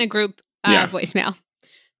to us in a group voicemail.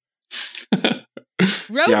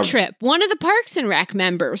 Road trip. One of the Parks and Rec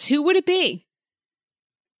members. Who would it be?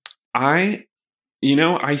 I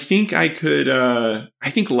think I could. I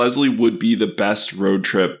think Leslie would be the best road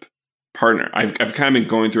trip partner. I've kind of been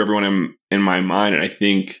going through everyone in my mind, and I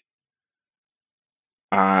think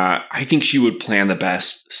she would plan the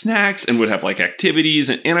best snacks and would have like activities.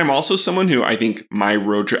 And I'm also someone who I think my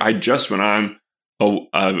road trip. I just went on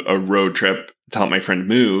a road trip to help my friend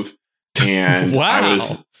move, and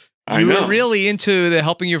wow, I know. Were really into the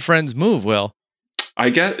helping your friends move, Will. I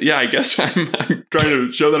guess I'm trying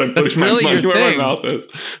to show that I'm putting really my money your where thing. my mouth is.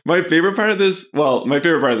 My favorite part of this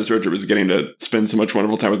road trip is getting to spend so much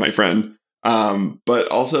wonderful time with my friend. But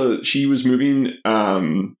also she was moving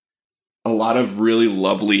a lot of really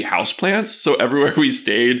lovely houseplants. So everywhere we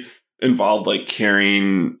stayed involved like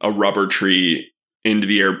carrying a rubber tree into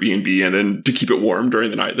the Airbnb and then to keep it warm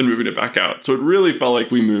during the night, then moving it back out. So it really felt like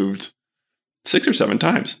we moved 6 or 7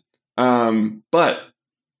 times. But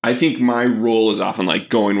I think my role is often like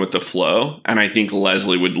going with the flow, and I think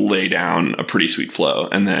Leslie would lay down a pretty sweet flow,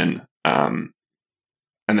 and then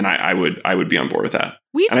I would be on board with that.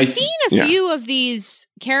 We've seen a few of these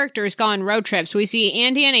characters go on road trips. We see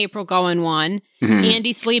Andy and April go on one. Mm-hmm.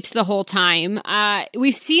 Andy sleeps the whole time.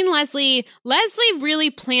 We've seen Leslie. Leslie really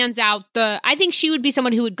plans out I think she would be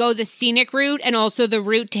someone who would go the scenic route and also the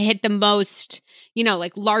route to hit the most,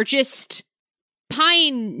 like largest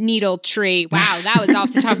pine needle tree. Wow, that was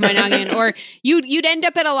off the top of my noggin. Or you'd end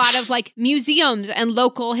up at a lot of like museums and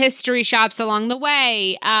local history shops along the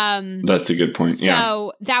way. That's a good point.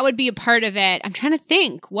 So that would be a part of it. I'm trying to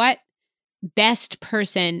think what best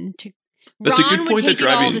person to. That's Ron a good point. would take That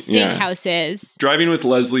you to all the steakhouses. Yeah. Driving with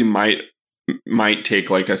Leslie might take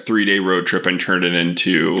like a 3-day road trip and turn it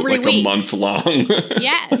into 3 like weeks. a month long.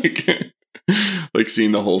 Yes. like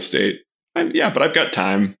seeing the whole state. But I've got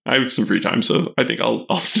time. I have some free time, so I think I'll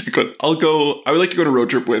stick with. I'll go. I would like to go on a road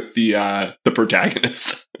trip with the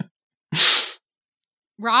protagonist.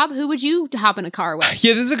 Rob, who would you hop in a car with?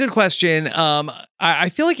 Yeah, this is a good question. I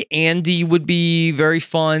feel like Andy would be very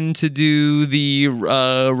fun to do the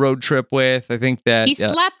road trip with. I think that he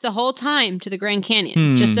slept the whole time to the Grand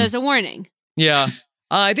Canyon, just as a warning. Yeah.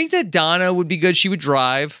 I think that Donna would be good. She would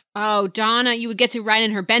drive. Oh, Donna, you would get to ride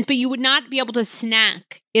in her Benz, but you would not be able to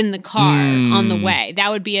snack in the car on the way.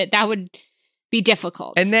 That would be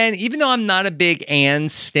difficult. And then, even though I'm not a big Anne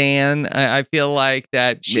stan, I feel like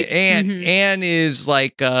that Anne is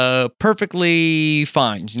like perfectly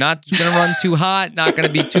fine. She's not going to run too hot, not going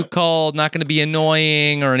to be too cold, not going to be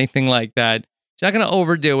annoying or anything like that. She's not going to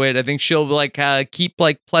overdo it. I think she'll like keep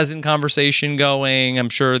like pleasant conversation going. I'm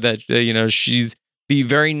sure that she's be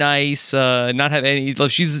very nice. Not have any.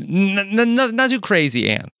 She's not too crazy,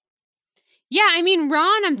 Anne. Yeah, I mean,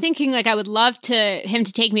 Ron, I'm thinking like I would love him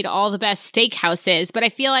to take me to all the best steakhouses, but I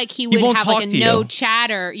feel like he would have like a no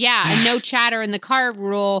chatter. Yeah, a no chatter in the car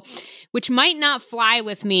rule, which might not fly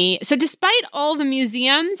with me. So despite all the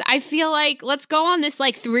museums, I feel like let's go on this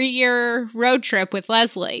like 3-year road trip with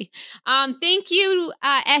Leslie. Thank you,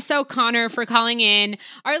 S. O'Connor, for calling in.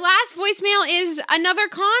 Our last voicemail is another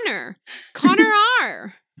Connor. Connor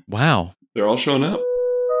R. Wow. They're all showing up.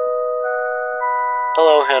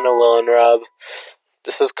 Hello, Hannah, Will, and Rob.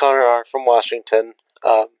 This is Connor R. from Washington.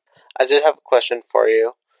 I did have a question for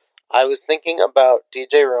you. I was thinking about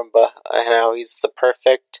DJ Roomba and how he's the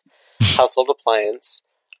perfect household appliance.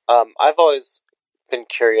 I've always been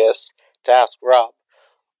curious to ask Rob,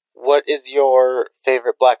 what is your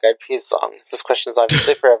favorite Black Eyed Peas song? This question is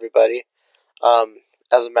obviously for everybody.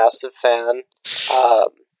 As a massive fan,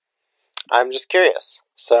 I'm just curious.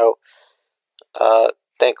 So,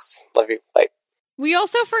 thanks. Love you. Bye. We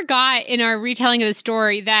also forgot in our retelling of the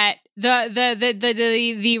story that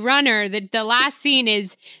the runner, the last scene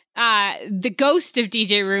is the ghost of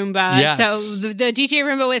DJ Roomba. Yes. So the DJ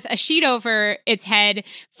Roomba with a sheet over its head,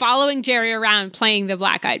 following Jerry around, playing the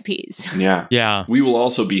Black Eyed Peas. Yeah. We will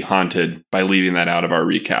also be haunted by leaving that out of our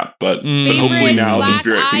recap, but hopefully now the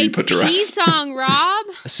spirit can be put to rest. Favorite Black Eyed Peas song, Rob?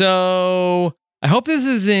 So I hope this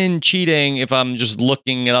isn't cheating if I'm just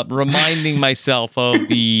looking it up, reminding myself of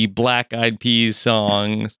the Black Eyed Peas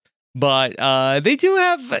songs. But they do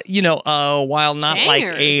have, while not bangers.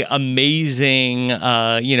 like a amazing,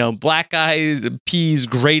 Black Eyed Peas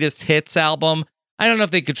greatest hits album, I don't know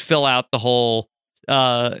if they could fill out the whole,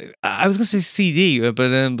 I was going to say CD, but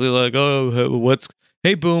then be like,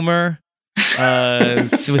 hey, Boomer,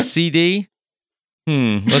 with CD?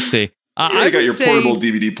 Let's see. You got your portable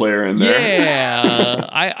DVD player in there. Yeah,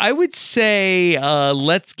 I would say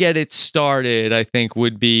Let's Get It Started, I think,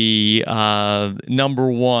 would be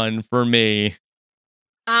number one for me.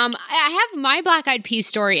 I have my Black Eyed Peas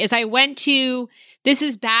story. Is I went to, this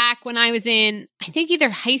was back when I was in, I think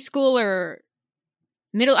either high school or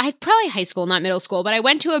probably high school, not middle school, but I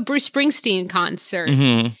went to a Bruce Springsteen concert.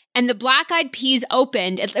 Mm-hmm. and the Black Eyed Peas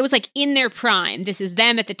opened. It was like in their prime. This is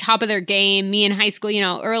them at the top of their game. Me in high school,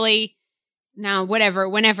 whenever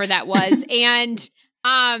that was. And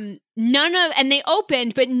they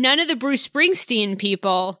opened, but none of the Bruce Springsteen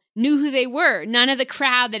people knew who they were. None of the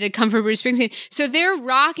crowd that had come for Bruce Springsteen. So they're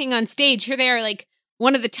rocking on stage. Here they are, like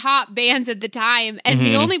one of the top bands at the time. And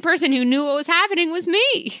the only person who knew what was happening was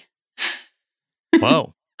me.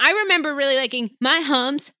 Whoa. I remember really liking my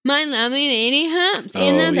humps, my lovely lady humps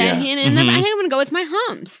in the back and in the. I think I'm gonna go with my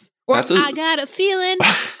humps, or I got a feeling,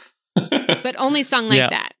 but only sung like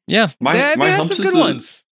that. Yeah, my humps some good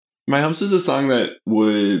ones. My humps is a song that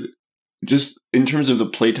would just, in terms of the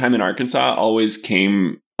playtime in Arkansas, always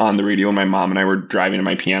came on the radio when my mom and I were driving to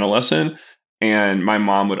my piano lesson. And my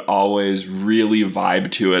mom would always really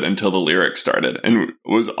vibe to it until the lyrics started, and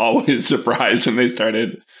was always surprised when they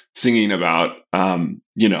started singing about,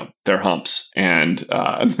 their humps, and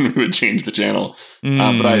then we would change the channel.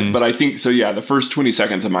 But I think so. Yeah, the first 20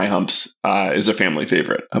 seconds of My Humps is a family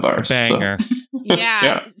favorite of ours. Banger. So.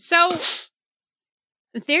 Yeah. So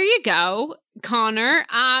there you go, Connor.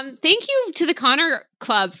 Thank you to the Connor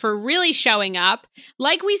Club for really showing up.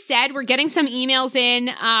 Like we said, we're getting some emails in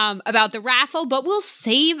about the raffle, but we'll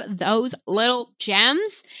save those little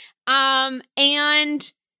gems.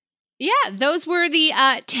 And yeah, those were the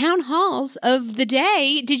town halls of the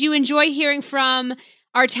day. Did you enjoy hearing from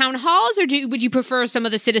our town halls, or would you prefer some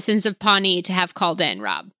of the citizens of Pawnee to have called in,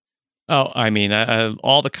 Rob? Oh, I mean,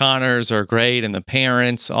 all the Connors are great, and the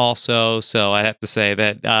parents also. So I have to say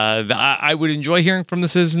that I would enjoy hearing from the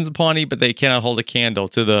citizens of Pawnee, but they cannot hold a candle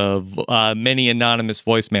to the many anonymous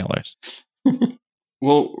voicemailers.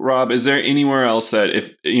 Well, Rob, is there anywhere else that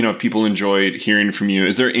if people enjoyed hearing from you,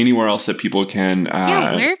 is there anywhere else that people can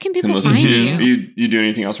where can people listen find to you? You do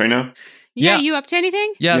anything else right now? Yeah, you up to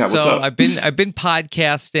anything? Yeah, what's so up? I've been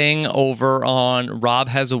podcasting over on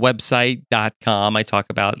robhasawebsite.com. I talk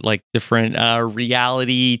about like different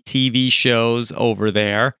reality TV shows over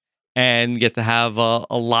there and get to have a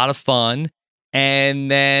lot of fun. And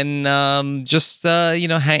then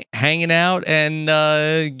hanging out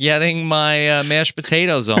and getting my mashed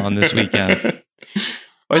potatoes on this weekend.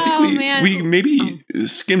 I think we maybe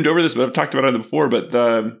skimmed over this, but I've talked about it before. But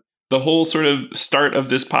the whole sort of start of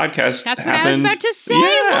this podcast. That's what I was about to say.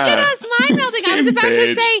 Look at us mind melding. I was about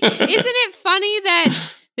to say, isn't it funny that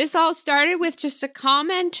this all started with just a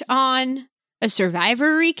comment on a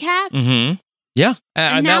Survivor recap? Mm-hmm. Yeah,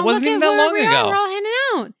 and that wasn't even that long ago. We're all hanging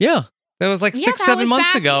out. Yeah. That was like 6-7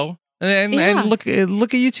 months ago, and look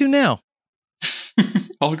at you two now,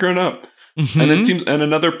 all grown up. And it seems, and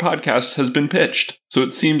another podcast has been pitched, so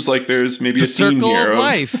it seems like there's maybe a theme circle here of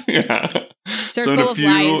life. Yeah, circle so in of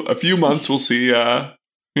life. A few months, we'll see. We'll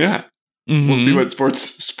see what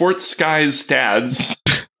sports skies stads.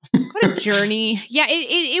 What a journey! Yeah,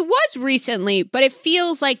 it was recently, but it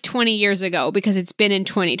feels like 20 years ago because it's been in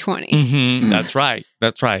 2020. Mm-hmm. That's right.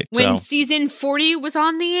 When season 40 was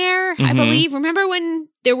on the air, I believe. Remember when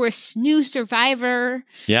there was new Survivor?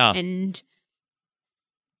 Yeah, and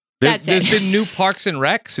there's been new Parks and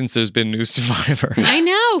Rec since there's been new Survivor. I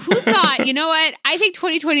know. Who thought? You know what? I think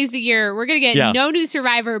 2020 is the year we're going to get no new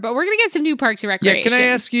Survivor, but we're going to get some new Parks and Recreation. Yeah, can I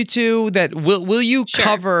ask you too that will you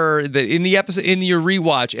cover that in the episode, in your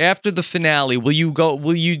rewatch after the finale? Will you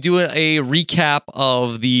do a recap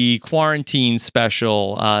of the quarantine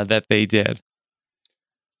special that they did?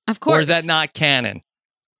 Of course. Or is that not canon?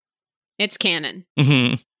 It's canon.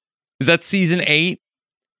 Mm-hmm. Is that season 8?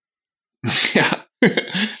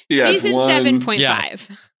 Yeah, season 7.5. Yeah.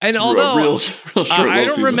 And although real short I don't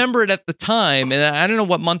season. remember it at the time, and I don't know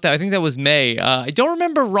what month I think that was May. I don't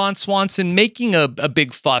remember Ron Swanson making a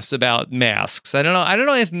big fuss about masks. I don't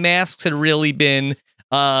know if masks had really been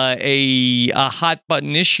a hot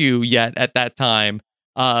button issue yet at that time.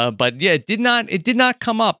 But yeah, it did not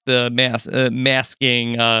come up, the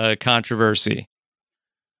masking controversy.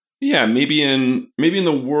 Yeah, maybe in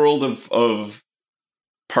the world of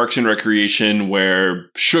Parks and Recreation, where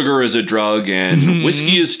sugar is a drug and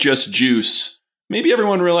whiskey is just juice, maybe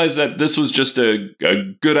everyone realized that this was just a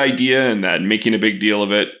good idea and that making a big deal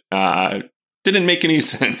of it didn't make any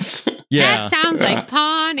sense. Yeah, that sounds like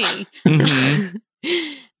Pawnee.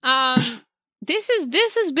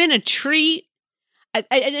 This has been a treat,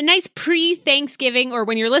 a nice pre-Thanksgiving, or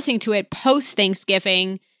when you're listening to it,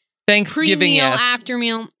 post-Thanksgiving. Thanksgiving, pre-meal, yes. after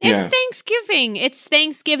meal. It's Thanksgiving. It's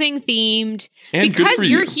Thanksgiving themed. And because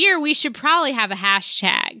you're here, we should probably have a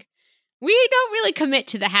hashtag. We don't really commit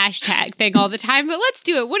to the hashtag thing all the time, but let's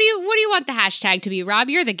do it. What do you want the hashtag to be, Rob?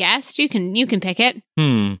 You're the guest. You can pick it.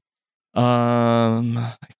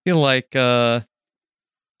 I feel like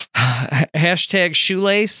hashtag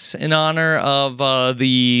shoelace in honor of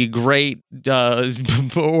the great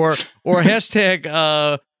or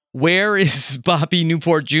hashtag where is Bobby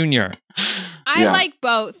Newport Jr.? I like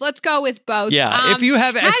both. Let's go with both. Yeah, if you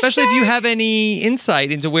have, especially if you have any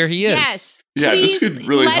insight into where he is. Yes. Yeah, this Please could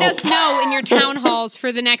really let help. us know in your town halls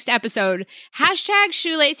for the next episode. Hashtag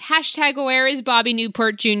shoelace, hashtag where is Bobby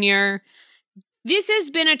Newport Jr. This has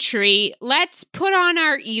been a treat. Let's put on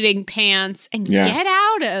our eating pants and get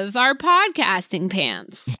out of our podcasting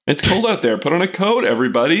pants. It's cold out there. Put on a coat,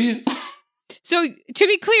 everybody. So, to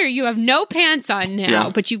be clear, you have no pants on now,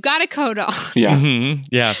 but you've got a coat on. Yeah. Mm-hmm.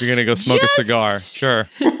 Yeah, if you're going to go smoke a cigar. Sure.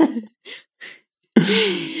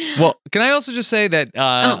 Well, can I also just say that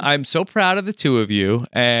I'm so proud of the two of you,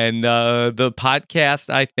 and the podcast,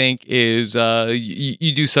 I think, is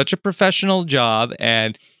you do such a professional job,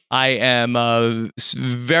 and I am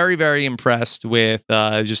very, very impressed with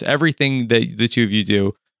just everything that the two of you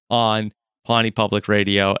do on Pawnee Public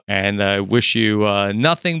Radio, and I wish you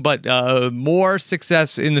nothing but more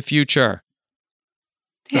success in the future.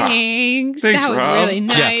 Thanks. Thanks, That was Rob. really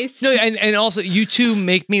nice. Yeah. No, and also you two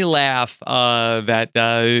make me laugh.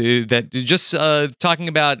 That just talking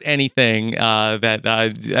about anything.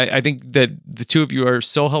 I think that the two of you are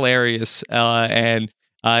so hilarious, and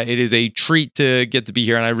it is a treat to get to be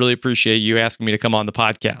here. And I really appreciate you asking me to come on the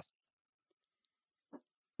podcast.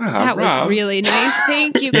 That was really nice.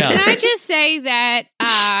 Thank you. Yeah. Can I just say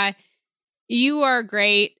that you are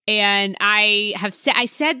great, and I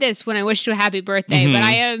said this when I wished you a happy birthday, but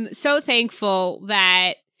I am so thankful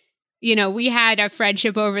that we had a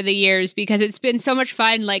friendship over the years, because it's been so much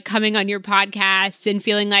fun, like coming on your podcast and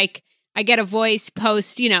feeling like I get a voice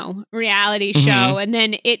post, reality show, and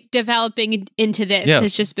then it developing into this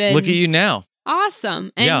has just been Look at you now.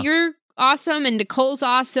 Awesome, and you're awesome, and Nicole's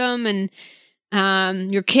awesome, and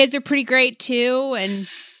your kids are pretty great too, and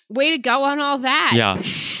way to go on all that. Yeah.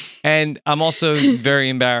 And I'm also very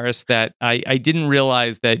embarrassed that I didn't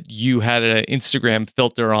realize that you had an Instagram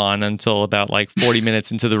filter on until about like 40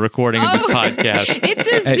 minutes into the recording of this podcast. It's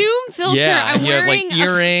a Zoom filter. Yeah, I'm you have wearing like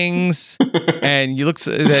earrings, and you look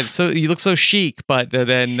so chic, but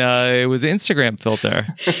then it was an Instagram filter.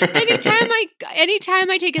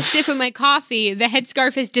 Anytime I take a sip of my coffee, the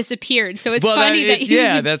headscarf has disappeared. So it's funny that you.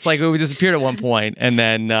 Yeah, that's like it disappeared at one point, and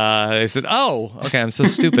then I said, "Oh, okay, I'm so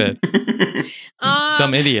stupid,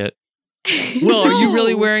 dumb idiot." Will, are you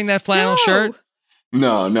really wearing that flannel shirt?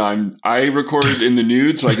 No, I recorded in the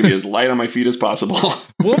nude so I can be as light on my feet as possible.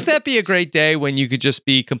 Won't that be a great day when you could just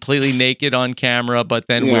be completely naked on camera, but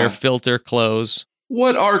then wear filter clothes?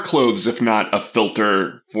 What are clothes if not a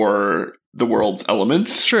filter for the world's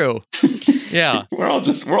elements? True. Yeah. we're all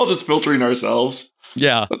just filtering ourselves.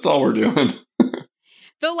 Yeah. That's all we're doing.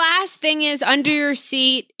 The last thing is under your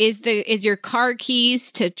seat is your car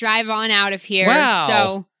keys to drive on out of here. Wow.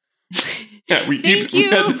 So yeah, we kept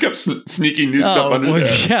sneaking new stuff under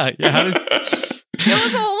there. Yeah. It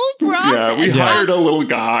was a whole process. Yeah, we hired a little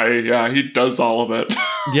guy. Yeah, he does all of it.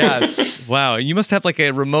 Yes. Wow. You must have like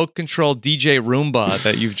a remote control DJ Roomba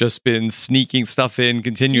that you've just been sneaking stuff in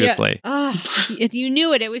continuously. Yeah. If you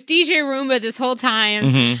knew it, it was DJ Roomba this whole time.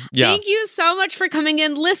 Mm-hmm. Yeah. Thank you so much for coming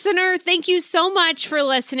in. Listener, thank you so much for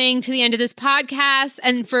listening to the end of this podcast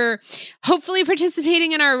and for hopefully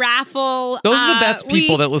participating in our raffle. Those are the best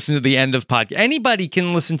people that listen to the end of podcasts. Anybody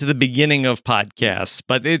can listen to the beginning of podcasts,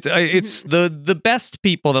 but it's the best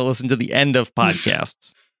people that listen to the end of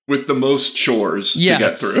podcasts. With the most chores to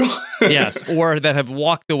get through. Yes, or that have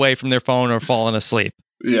walked away from their phone or fallen asleep.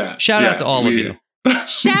 Yeah. Shout out to all of you.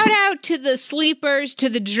 Shout out to the sleepers, to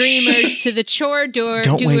the dreamers, to the chore doers,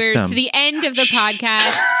 Don't wake them. to the end of the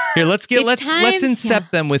podcast. Here, let's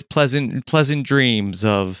incept them with pleasant dreams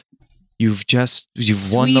of you've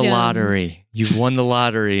won the lottery. You've won the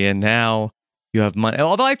lottery, and now you have money.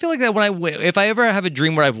 Although I feel like that if I ever have a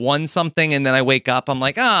dream where I've won something and then I wake up, I'm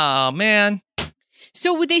like, oh man.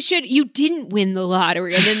 So you didn't win the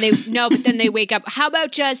lottery, and then but then they wake up. How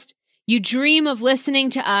about just you dream of listening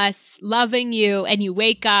to us, loving you, and you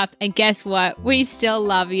wake up, and guess what? We still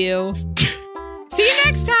love you. See you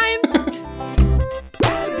next time.